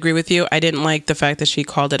 I have to agree with you. I didn't like the fact that she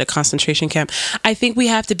called it a concentration camp. I think we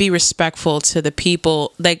have to be respectful to the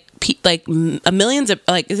people, like millions of,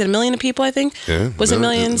 like, is it 1 million of people? I think. Yeah. Was it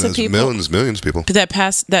millions of people? Millions of people. That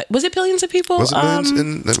passed. That was it. Billions of people. Was it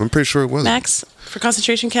millions? I'm pretty sure it was. Max for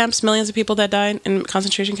concentration camps. Millions of people that died in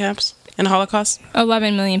concentration camps. In the Holocaust?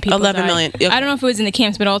 11 million people 11 died. million. Okay. I don't know if it was in the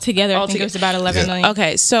camps, but altogether, I think it was about 11 million.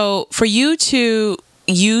 Okay, so for you to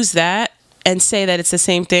use that and say that it's the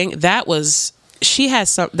same thing, don't do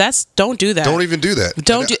that. Don't even do that.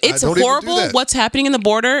 It's horrible what's happening in the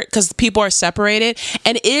border, because people are separated,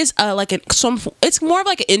 and it is it's more of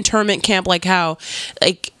like an internment camp, like how,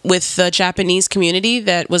 like with the Japanese community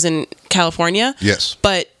that was in California. Yes.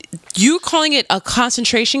 But you calling it a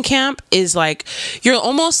concentration camp is like, you're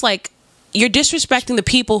almost like, you're disrespecting the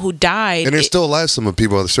people who died. And they're still alive. Some of the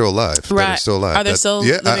people are still alive. Right. Still alive. Are they still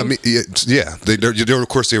living? I mean, yeah. Of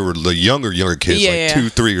course, they were the younger kids, like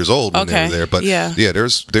 2-3 years old when they were there. But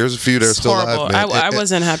there's a few that are still alive, man. I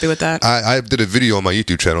wasn't happy with that. I did a video on my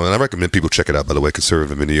YouTube channel, and I recommend people check it out, by the way,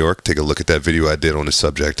 Conservative in New York. Take a look at that video I did on this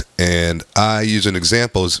subject. And I use an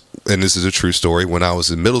example, and this is a true story, when I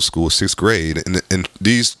was in middle school, 6th grade, and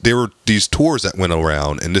there were these tours that went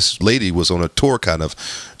around, and this lady was on a tour kind of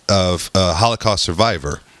a Holocaust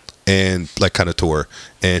survivor and like kind of tour,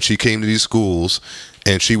 and she came to these schools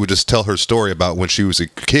and she would just tell her story about when she was a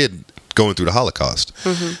kid going through the Holocaust.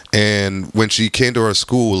 And when she came to our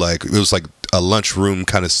school, like it was like a lunchroom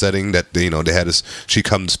kind of setting that they had us. She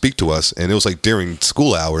come to speak to us, and it was like during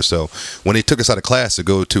school hours. So when they took us out of class to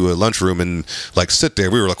go to a lunchroom and like sit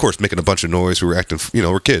there, we were of course making a bunch of noise. We were acting,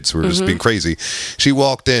 we're kids. We were just being crazy. She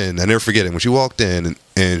walked in. I never forget it. When she walked in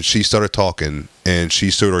and she started talking, and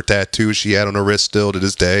she showed her tattoos she had on her wrist still to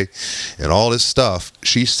this day, and all this stuff.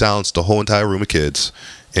 She silenced the whole entire room of kids.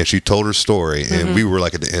 And she told her story, and we were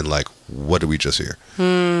like at the end, like, "What did we just hear?"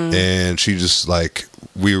 And she just like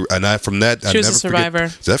from that, she was a survivor,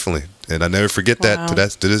 definitely, and I never forget that to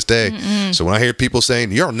this day. So when I hear people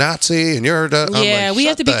saying you're a Nazi and you're we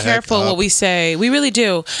have to be careful what we say. We really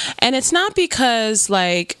do, and it's not because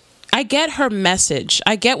like I get her message.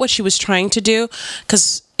 I get what she was trying to do,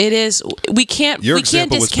 because It is. We can't. Your we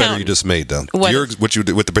example can't was better. You just made though. What you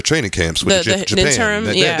did with the training camps with Japan. The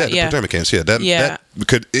training camps. Yeah. That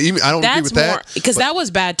could. Even, I don't agree with that because that was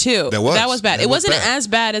bad too. That was bad. It wasn't as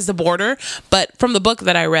bad as The Border, but from the book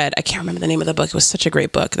that I read, I can't remember the name of the book. It was such a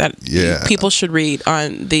great book that people should read.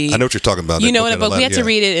 On the. I know what you're talking about. You know what book? We had to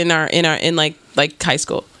read it in like high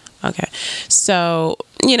school. Okay, so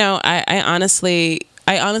I honestly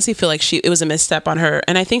feel like it was a misstep on her,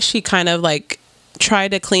 and I think she kind of like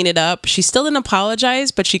tried to clean it up. She still didn't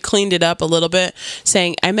apologize, but she cleaned it up a little bit,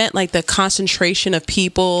 saying, I meant like the concentration of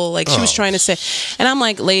people, like she was trying to say. And I'm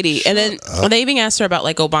like, lady. And then they even asked her about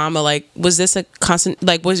like Obama, like, was this a constant,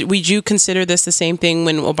 like, would you consider this the same thing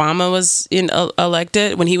when Obama was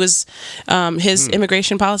elected, when he was his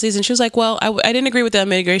immigration policies? And she was like, well, I didn't agree with the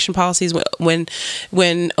immigration policies when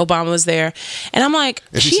Obama was there. And I'm like,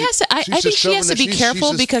 I think she has to be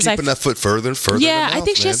careful because keeping that foot further and further. Yeah, I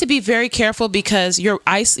think she has to be very careful because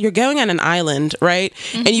you're going on an island, right?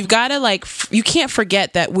 Mm-hmm. And you've got to like you can't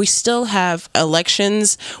forget that we still have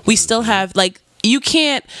elections. We still have like you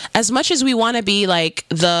can't, as much as we want to be like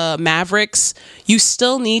the Mavericks, you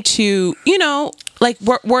still need to, like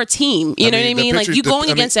we're a team. You know what I mean? Like you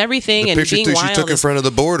going against everything and being wild. She took in front of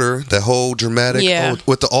the border, that whole dramatic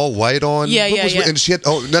with the all white on. Yeah. And she had,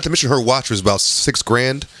 not to mention her watch was about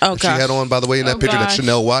 $6,000. Oh, she had on, by the way, in that picture, that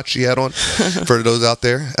Chanel watch she had on. For those out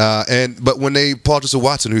there, but when Paul Joseph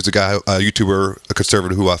Watson, who's a guy, a YouTuber, a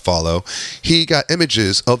conservative who I follow, he got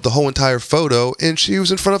images of the whole entire photo, and she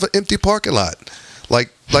was in front of an empty parking lot.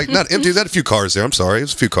 Like not empty. There's not a few cars there. I'm sorry, it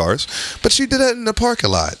was a few cars, but she did that in the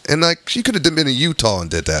parking lot, and like she could have been in Utah and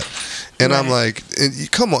did that. And I'm like,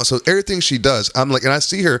 come on. So everything she does, I'm like, and I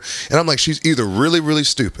see her, and I'm like, she's either really, really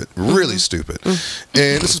stupid, and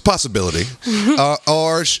this is a possibility,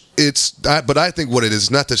 or it's. But I think what it is,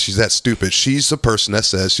 not that she's that stupid. She's a person that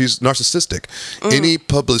says she's narcissistic. Any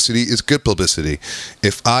publicity is good publicity.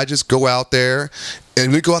 If I just go out there.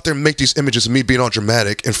 And we go out there and make these images of me being all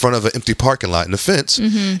dramatic in front of an empty parking lot and a fence,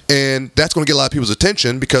 and that's going to get a lot of people's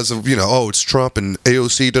attention because of it's Trump and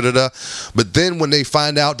AOC, But then when they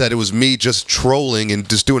find out that it was me just trolling and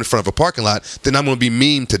just doing it in front of a parking lot, then I'm going to be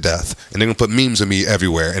memed to death, and they're going to put memes of me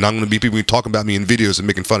everywhere, and I'm going to be people talking about me in videos and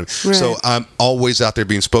making fun of me. Right. So I'm always out there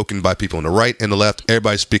being spoken by people on the right and the left.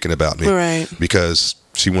 Everybody's speaking about me, right? Because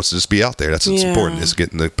she wants to just be out there. That's what's important, is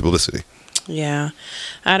getting the publicity. Yeah,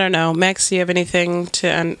 I don't know. Max, do you have anything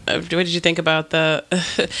to? What did you think about the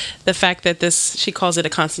fact that she calls it a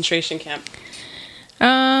concentration camp?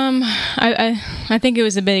 I think it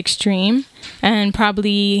was a bit extreme and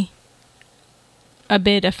probably a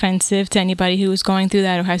bit offensive to anybody who was going through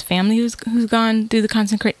that or has family who's gone through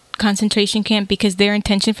the concentration camp, because their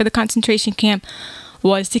intention for the concentration camp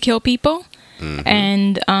was to kill people,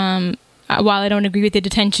 and while I don't agree with the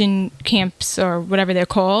detention camps or whatever they're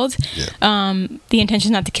called, the intention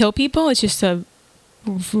is not to kill people. It's just to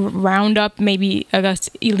round up maybe, I guess,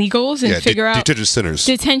 illegals and figure out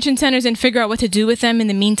detention centers and figure out what to do with them in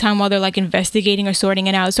the meantime while they're like investigating or sorting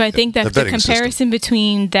it out. So I think that the comparison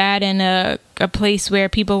between that and a place where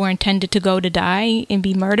people were intended to go to die and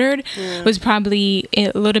be murdered was probably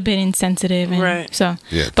a little bit insensitive. And right. So,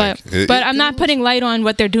 but I'm not putting light on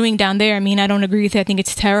what they're doing down there. I mean, I don't agree with it. I think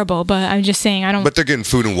it's terrible, but I'm just saying I don't. But they're getting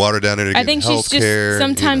food and water down there. They're getting healthcare.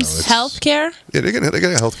 Sometimes healthcare. Yeah, they're getting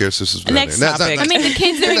healthcare systems. Next topic. I mean, the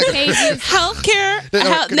kids are in cages. Healthcare. They're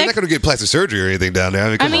not going to get plastic surgery or anything down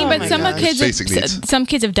there. But some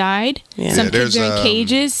kids have died. Yeah. Some kids are in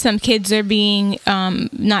cages. Some kids are being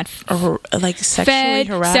not like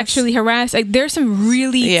sexually harassed. Like there's some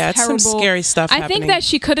really terrible, it's some scary stuff happening. I think that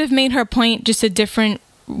she could have made her point just a different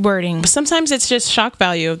wording. But sometimes it's just shock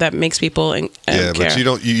value that makes people care. But you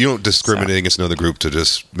don't discriminate against another group to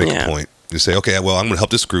just make a point. You say, okay, well, I'm going to help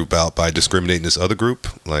this group out by discriminating this other group.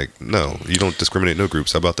 Like, no, you don't discriminate no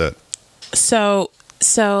groups. How about that? So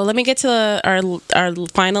let me get to our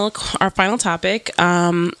final topic.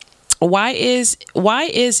 Why is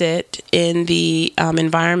it in the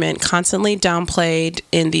environment constantly downplayed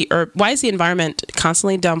in the why is the environment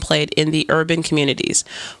constantly downplayed in the urban communities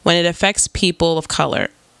when it affects people of color?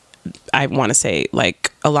 I want to say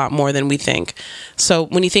like a lot more than we think. So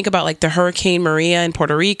when you think about like the Hurricane Maria in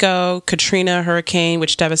Puerto Rico, Katrina hurricane,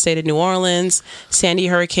 which devastated New Orleans, Sandy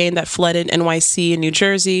hurricane that flooded NYC and New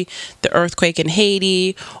Jersey, the earthquake in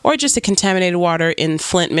Haiti, or just the contaminated water in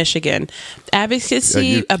Flint, Michigan,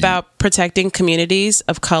 advocacy about protecting communities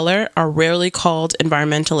of color are rarely called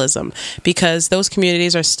environmentalism because those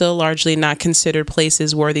communities are still largely not considered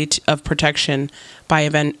places worthy of protection by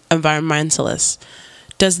environmentalists.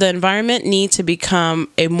 Does the environment need to become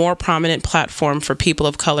a more prominent platform for people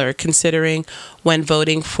of color, considering when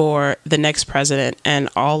voting for the next president and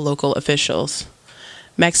all local officials?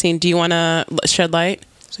 Maxine, do you want to shed light?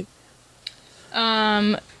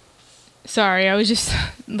 Sorry, I was just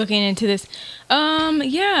looking into this.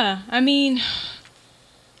 Yeah, I mean,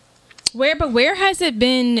 where has it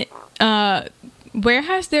been? Where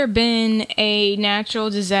has there been a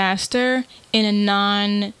natural disaster in a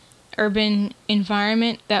non-urban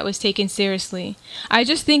environment that was taken seriously? I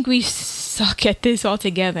just think we suck at this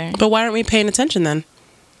altogether. But why aren't we paying attention then?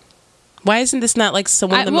 Why isn't this not like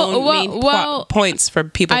one of the main points for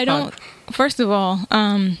people? First of all,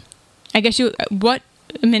 I guess what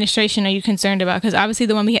administration are you concerned about? Because obviously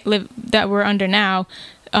the one that we're under now,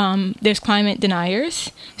 there's climate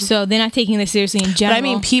deniers, so they're not taking this seriously in general. But I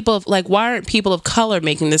mean, why aren't people of color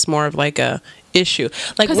making this more of like a issue?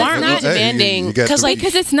 Like, why aren't we demanding? Because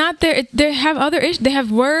it's not their. They have other issues. They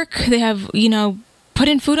have work. They have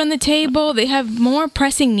putting food on the table. They have more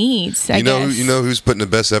pressing needs. I guess. You know who's putting the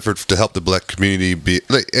best effort to help the black community be?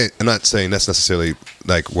 Like, I'm not saying that's necessarily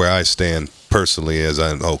like where I stand personally, as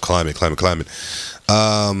I'm climate.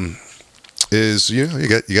 Is you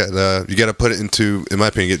got to put it into, in my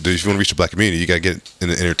opinion, if you want to reach the black community, you got to get in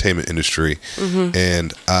the entertainment industry.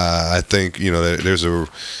 And I think there's a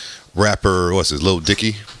rapper, what's his, Lil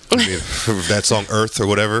Dicky, that song Earth or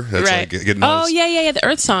whatever. That's right. Like getting the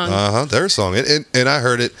Earth song. The Earth song, and I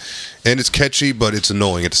heard it, and it's catchy, but it's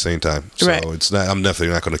annoying at the same time. So it's not. I'm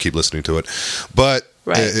definitely not going to keep listening to it, but.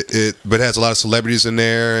 But it has a lot of celebrities in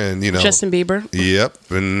there, and Justin Bieber. Yep,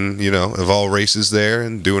 and of all races there,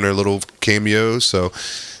 and doing their little cameos. So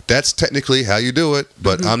that's technically how you do it.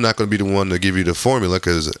 But I'm not going to be the one to give you the formula,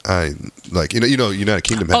 because I United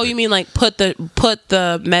Kingdom. You mean like put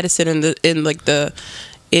the medicine in the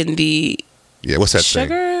what's that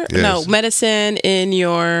sugar? Yes. No, medicine in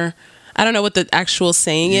your. I don't know what the actual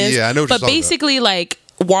saying is. Yeah, I know. But basically, like.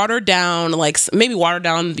 Water down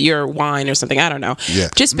your wine or something. I don't know. Yeah.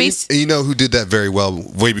 Just you know who did that very well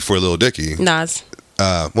way before Lil Dicky? Nas.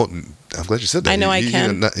 Well, I'm glad you said that. I know I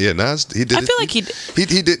can. Nas. He did. I feel like he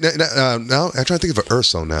did. Now I'm trying to think of an Earth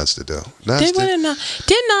song Nas did though. Did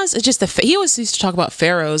Nas? It's just he always used to talk about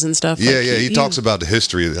pharaohs and stuff. Yeah, He talks about the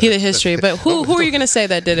history. The history. But who are you gonna say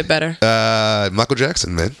that did it better? Michael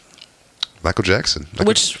Jackson, man. Michael Jackson.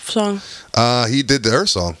 Which song? He did the Earth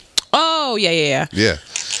song. Oh yeah. Yeah.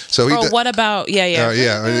 So what about Look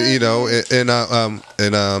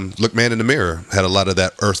Man in the Mirror had a lot of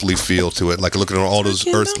that earthly feel to it, like looking at all those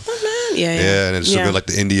earth. And it's like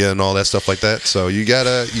the India and all that stuff like that. So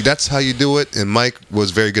that's how you do it. And Mike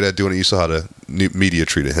was very good at doing it. You saw how the media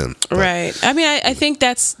treated him. Right. I mean, I think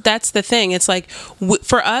that's the thing. It's like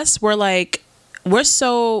for us, we're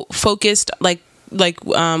so focused, like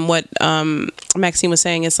what Maxine was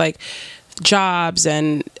saying. It's like jobs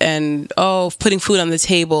and putting food on the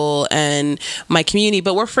table and my community,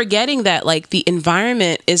 but we're forgetting that like the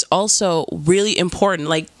environment is also really important.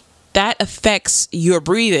 Like that affects your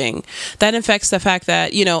breathing. That affects the fact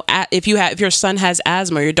that if your son has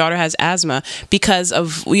asthma, your daughter has asthma because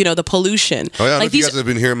of the pollution. Oh yeah, like you guys have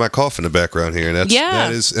been hearing my cough in the background here, and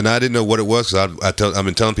that is, and I didn't know what it was, because I've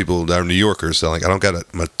been telling people that are New Yorkers, so like I don't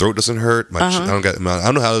got my throat doesn't hurt, I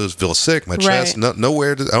don't know how to feel sick, my chest,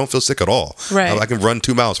 nowhere. I don't feel sick at all. Right. I can run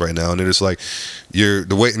 2 miles right now, and they're just like,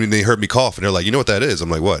 they heard me cough, and they're like, you know what that is? I'm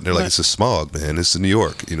like, what? And they're like, it's the smog, man. It's in New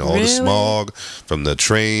York. All the smog from the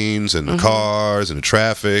trains and the cars and the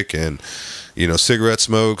traffic and cigarette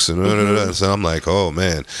smokes and so I'm like, oh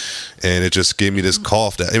man, and it just gave me this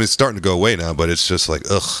cough that it's starting to go away now, but it's just like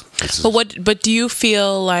ugh. But do you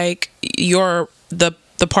feel like the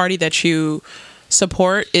party that you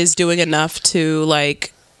support is doing enough to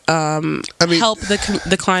like help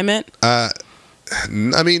the climate?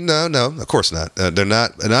 I mean, no, of course not. They're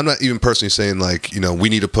not, and I'm not even personally saying like we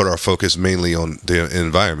need to put our focus mainly on the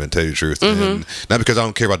environment. Tell you the truth, and not because I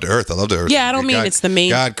don't care about the earth. I love the earth. Yeah, I don't mean it's the main.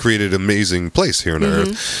 God created an amazing place here on the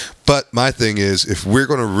earth. But my thing is, if we're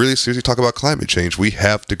going to really seriously talk about climate change, we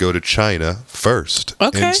have to go to China first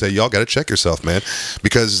and say, y'all got to check yourself, man,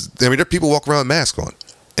 because there are people walking around with masks on,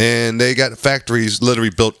 and they got factories literally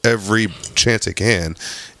built every chance they can.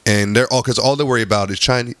 And because all they worry about is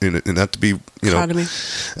China, and not to be, economy.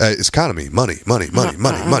 It's economy, money.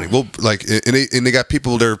 Well, like, and they got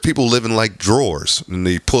people. There are people living like drawers, and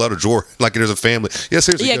they pull out a drawer like there's a family. Yeah,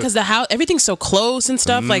 seriously. Yeah, because the house, everything's so close and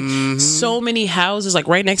stuff. Like so many houses, like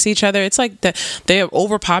right next to each other. It's like they are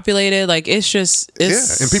overpopulated. Like it's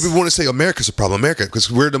and people want to say America's a problem, because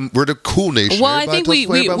we're the cool nation. Well, I think we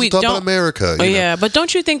talk don't about America. Yeah, but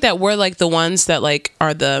don't you think that we're like the ones that like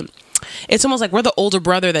are the it's almost like we're the older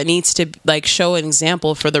brother that needs to like show an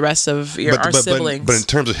example for the rest of our siblings. But in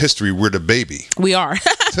terms of history, we're the baby. We are. So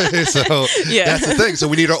that's the thing. So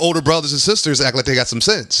we need our older brothers and sisters to act like they got some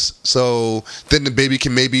sense. So then the baby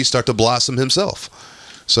can maybe start to blossom himself.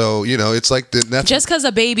 So, it's like just because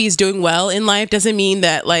a baby is doing well in life doesn't mean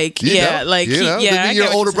that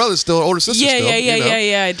your older brother's still older sister.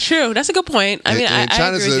 Yeah. True. That's a good point. I mean,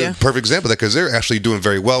 China's a perfect example of that because they're actually doing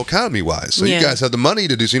very well economy wise. So you guys have the money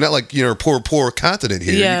to do. So you're not like a poor continent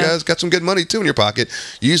here. You guys got some good money too in your pocket.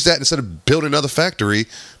 Use that instead of building another factory.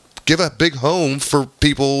 Give a big home for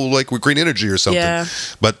people like with green energy or something. Yeah.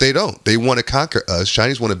 But they don't. They want to conquer us.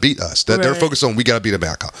 Chinese want to beat us. They're focused on we got to beat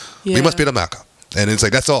America. Yeah. We must beat America. And it's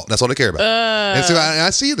like, that's all they care about. And so I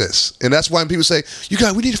see this. And that's why when people say,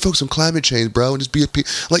 we need to focus on climate change, bro, and just be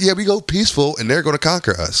we go peaceful and they're going to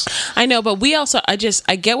conquer us. I know, but we also, I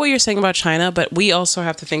get what you're saying about China, but we also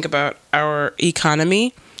have to think about our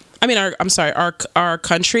economy. I mean, our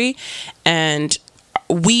country, and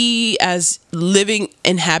we as living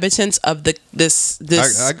inhabitants of this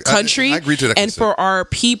country, I agree to that and for our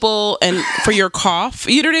people and for your cough,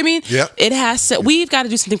 you know what I mean? Yeah. We've got to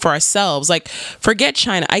do something for ourselves. Like, forget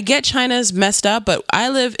China. I get China's messed up, but I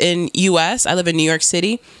live in US. I live in New York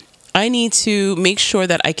City. I need to make sure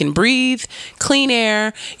that I can breathe clean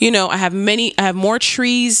air. I have more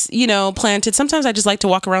trees, planted. Sometimes I just like to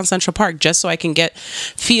walk around Central Park just so I can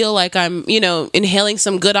feel like I'm, inhaling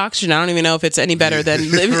some good oxygen. I don't even know if it's any better than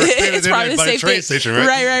it's probably the same thing. Station,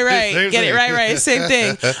 right? Right. Get it right. Same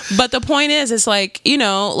thing. But the point is, it's like,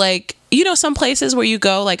 some places where you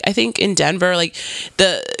go, like I think in Denver, like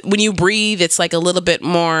when you breathe, it's like a little bit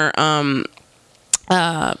more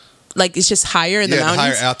like it's just higher in the mountains.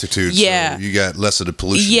 Higher altitude. Yeah, so you got less of the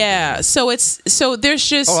pollution. Yeah, so there's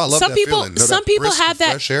just some people. Some people have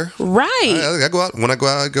that fresh air. Right. I go out. When I go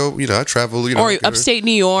out, I travel. Or upstate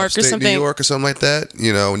New York or something. New York or something like that.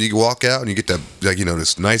 When you walk out and you get that,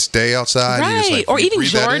 this nice day outside. Right. Or even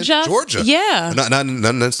Georgia. Yeah. Not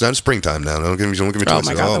in springtime now. Don't give me too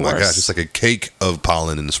much. Oh my gosh, it's like a cake of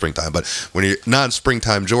pollen in the springtime. But when you're not in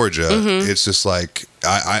springtime Georgia, it's just like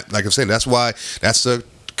like I'm saying. That's why that's the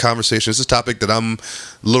conversation. It's a topic that I'm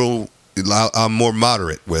more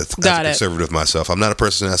moderate with as a conservative myself. I'm not a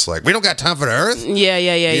person that's like, we don't got time for the earth.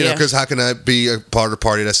 Yeah. Because how can I be a part of a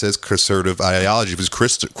party that says conservative ideology? Because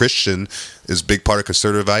Christian is a big part of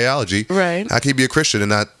conservative ideology. Right. How can you be a Christian and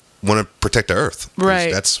not want to protect the earth?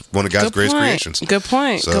 Right. That's one of God's greatest creations. Good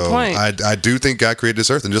point. So I do think God created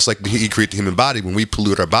this earth, and just like He created the human body, when we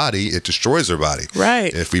pollute our body, it destroys our body.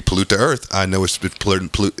 Right. If we pollute the earth, I know it's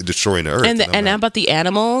destroying the earth. And how about the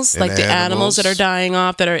animals? Like the animals that are dying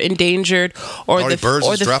off, that are endangered, or the birds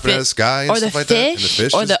or the dropping out of the sky, and stuff like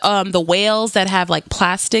fish, or the whales that have like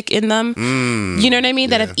plastic in them. You know what I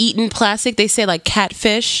mean? That have eaten plastic. They say like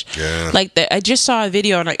catfish. Yeah. Like I just saw a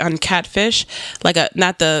video on catfish, like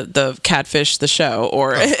not the catfish the show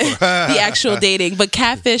or the actual dating, but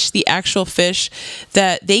catfish, the actual fish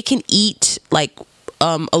that they can eat like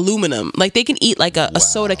aluminum, like they can eat like a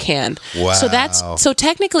soda can. Wow. So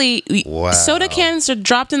technically soda cans are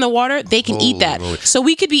dropped in the water, they can eat that. So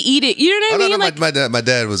we could be eating, you know what I mean? No, my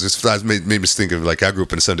dad was just made me think of, like, I grew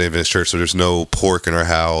up in a Sunday Adventist church, so there's no pork in our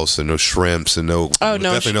house and no shrimps and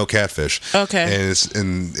definitely no catfish. Okay.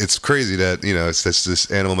 And it's crazy that it's this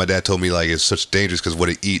animal my dad told me, like, it's such dangerous because what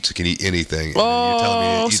it eats, it can eat anything. And you're telling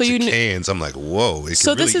me it eats cans. I'm like, whoa. This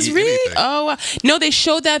is really anything. Oh wow. No, they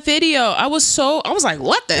showed that video. I was like,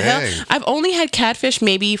 what the hell? I've only had catfish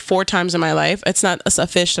maybe 4 times in my life. It's not a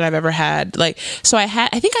fish that I've ever had. Like, so I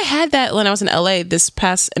think I had that when I was in LA this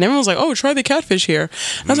past, and everyone was like, "Oh, try the catfish here."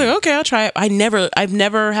 I was like, "Okay, I'll try it." I've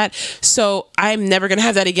never had, so I'm never gonna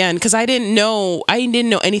have that again because I didn't know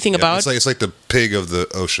anything about. It's like the pig of the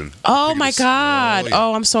ocean. Oh my god!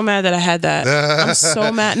 Oh, I'm so mad that I had that. I'm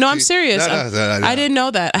so mad. No, I'm serious. I didn't know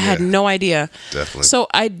that. I had no idea. Definitely. So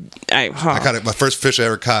I caught it. My first fish I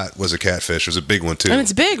ever caught was a catfish. It was a big one too. And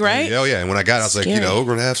it's big, right? Yeah. And when I got it, I was like, we're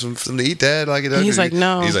gonna have something to eat, Dad. Like, he's like,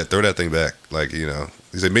 no. He's like, throw that thing back. Like, he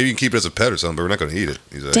said, maybe you can keep it as a pet or something, but we're not gonna eat it.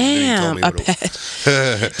 He's like, damn, a pet.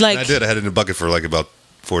 Like, I did. I had it in a bucket for like about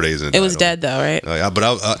 4 days. And it was dead though, right?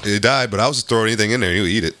 But it died. But I was throwing anything in there, and he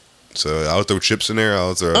would eat it. So I would throw chips in there. I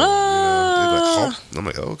would throw. I'm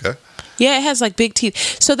like, oh, okay. Yeah, it has like big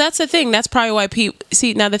teeth. So that's the thing. That's probably why people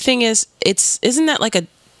see. Now the thing is, isn't that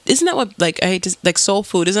what, like, I hate to, like, soul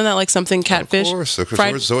food? Isn't that like something catfish? Of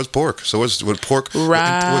course. So is pork. So is pork.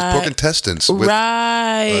 Right. With pork intestines. With,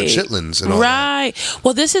 chitlins and all that.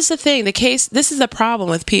 Well, this is the thing. This is the problem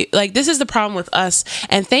with people. Like, this is the problem with us.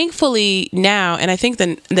 And thankfully now, and I think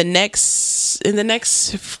in the next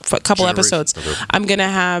couple episodes, I'm gonna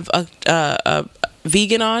have a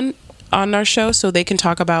vegan on. on our show so they can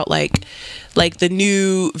talk about like the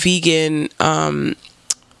new vegan,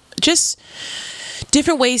 just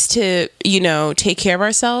different ways to, take care of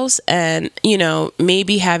ourselves, and,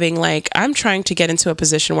 maybe having like, I'm trying to get into a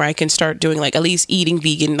position where I can start doing like at least eating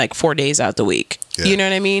vegan like 4 days out the week. Yeah. You know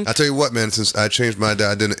what I mean? I tell you what, man, since I changed my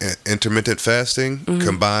diet, I did intermittent fasting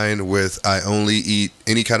combined with I only eat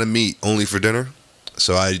any kind of meat only for dinner.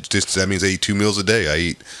 So that means I eat 2 meals a day. I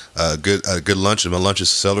eat a good lunch, and my lunch is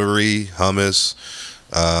celery, hummus,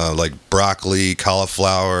 like broccoli,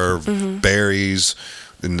 cauliflower, berries,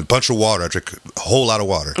 and a bunch of water. I drink a whole lot of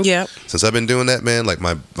water. Yeah. Since I've been doing that, man, like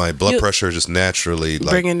my blood pressure is just naturally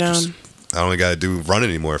like bringing down. I don't got to run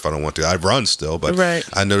anymore if I don't want to. I run still, but right.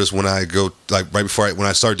 I noticed when I go, like right before when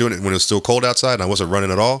I started doing it, when it was still cold outside and I wasn't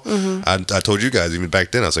running at all, I told you guys even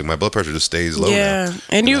back then, I was like, my blood pressure just stays low now.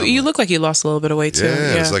 And you look like you lost a little bit of weight too.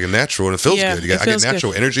 Yeah, it's like a natural, and it feels good. I get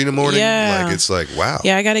natural energy in the morning. Yeah. Like it's like, wow.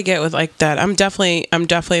 Yeah, I got to get with like that. I'm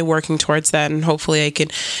definitely working towards that, and hopefully I can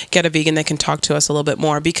get a vegan that can talk to us a little bit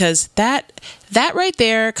more, because that right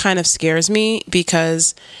there kind of scares me,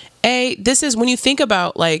 because this is when you think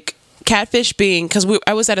about like catfish being, because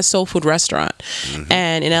I was at a soul food restaurant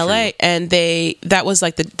and in LA, and that was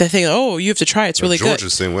like the thing, oh, you have to try it, it's really good.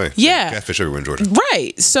 Georgia's the same way. Yeah. Catfish everywhere in Georgia.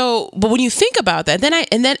 Right. So, but when you think about that, then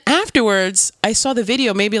afterwards, I saw the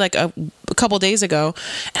video maybe like a couple days ago,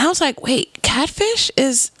 and I was like, wait, catfish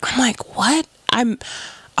is, I'm like, what?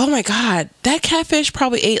 Oh my God, that catfish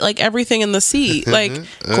probably ate like everything in the sea. Like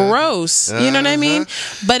gross. You know what I mean?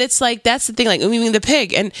 But it's like, that's the thing, like, I mean, the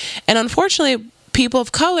pig. And unfortunately, people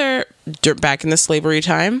of color back in the slavery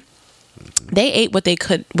time, they ate what they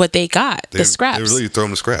got, the scraps. They really throw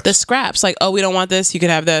them the scraps. Like, oh, we don't want this, you can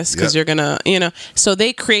have this, because you're gonna, so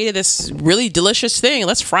they created this really delicious thing.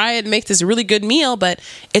 Let's fry it and make this really good meal, but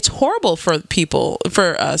it's horrible for us,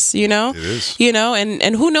 It is.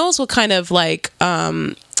 And who knows what kind of like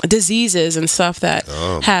diseases and stuff that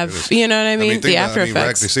have, goodness. You know what I mean? The after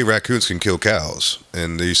effects. They say raccoons can kill cows,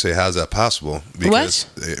 and you say, how's that possible? Because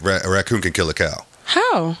a raccoon can kill a cow.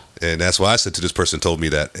 How? And that's why I said to this person, told me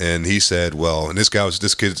that, and he said, well, and this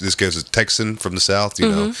kid was a Texan from the South,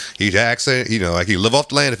 he'd accent, like he'd live off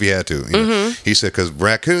the land if he had to. He said, because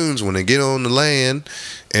raccoons, when they get on the land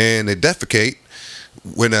and they defecate,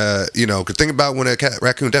 when think about when a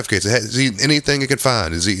raccoon defecates, it's eating anything it can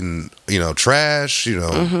find. It's eating trash,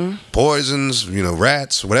 poisons,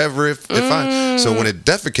 rats, whatever it finds. So when it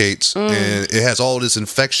defecates and it has all this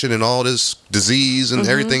infection and all this disease and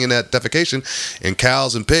everything in that defecation, and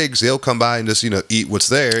cows and pigs, they'll come by and just eat what's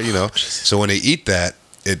there. So when they eat that,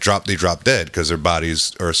 they drop dead because their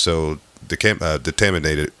bodies are so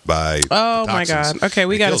contaminated by my God. Okay,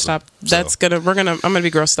 we gotta stop. I'm gonna be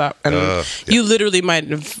grossed up, and you literally might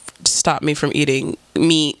have stopped me from eating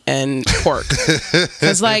meat and pork,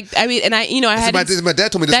 because like, I mean, and I had my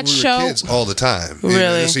dad told me this when we were kids all the time.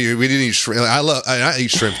 Really? We didn't eat shrimp. I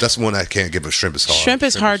eat shrimp. That's one I can't give, but shrimp is hard. Shrimp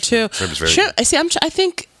is hard too. Shrimp is very good. I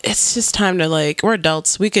think it's just time to, like, we're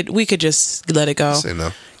adults. We could just let it go. Say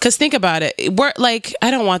no. Because think about it. We're like, I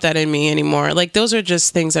don't want that in me anymore. Like, those are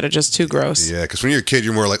just things that are just too gross. Yeah, because when you're a kid,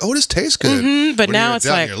 you're more like, oh, this tastes good. But when now it's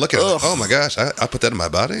like, you're looking at it, oh my gosh, I put that in my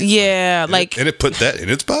body. Yeah, and it put that in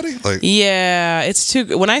its body. Like, yeah, it's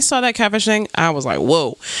too. When I saw that catfish thing, I was like,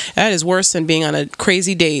 whoa, that is worse than being on a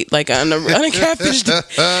crazy date, like on a catfish date.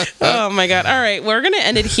 Oh my God. All right, we're gonna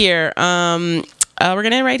end it here. We're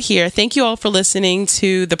going to end right here. Thank you all for listening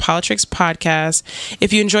to the Politrix podcast.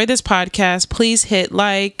 If you enjoyed this podcast, please hit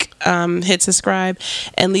like, hit subscribe,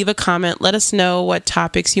 and leave a comment. Let us know what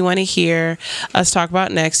topics you want to hear us talk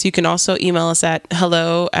about next. You can also email us at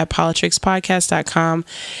hello@politrixpodcast.com.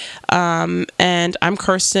 And I'm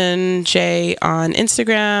Kirsten J on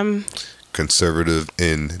Instagram. Conservative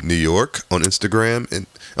in New York on Instagram. And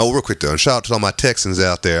real quick though, and shout out to all my Texans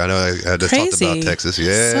out there. I know I just talked about Texas.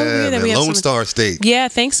 Yeah, so man, Lone Star State. Yeah,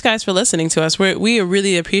 thanks guys for listening to us. We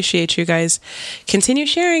really appreciate you guys. Continue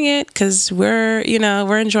sharing it, because we're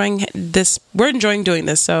enjoying this. We're enjoying doing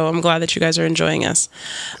this. So I'm glad that you guys are enjoying us.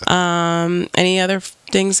 Any other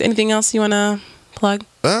things? Anything else you want to plug?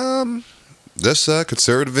 That's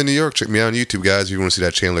Conservative in New York. Check me out on YouTube, guys. If you want to see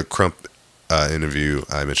that Chandler Crump interview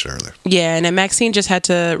I mentioned earlier. Yeah, and then Maxine just had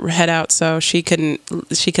to head out, so she couldn't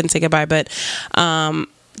say goodbye, but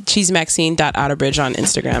she's Maxine.Outerbridge on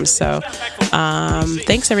Instagram. So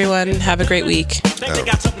thanks everyone. Have a great week. Think they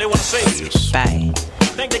got something they want to say. Bye.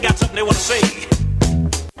 Think they got something they want to say.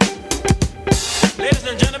 Ladies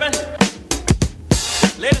and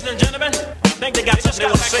gentlemen, think they got something they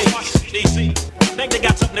want to say. Think they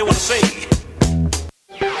got something they want to say.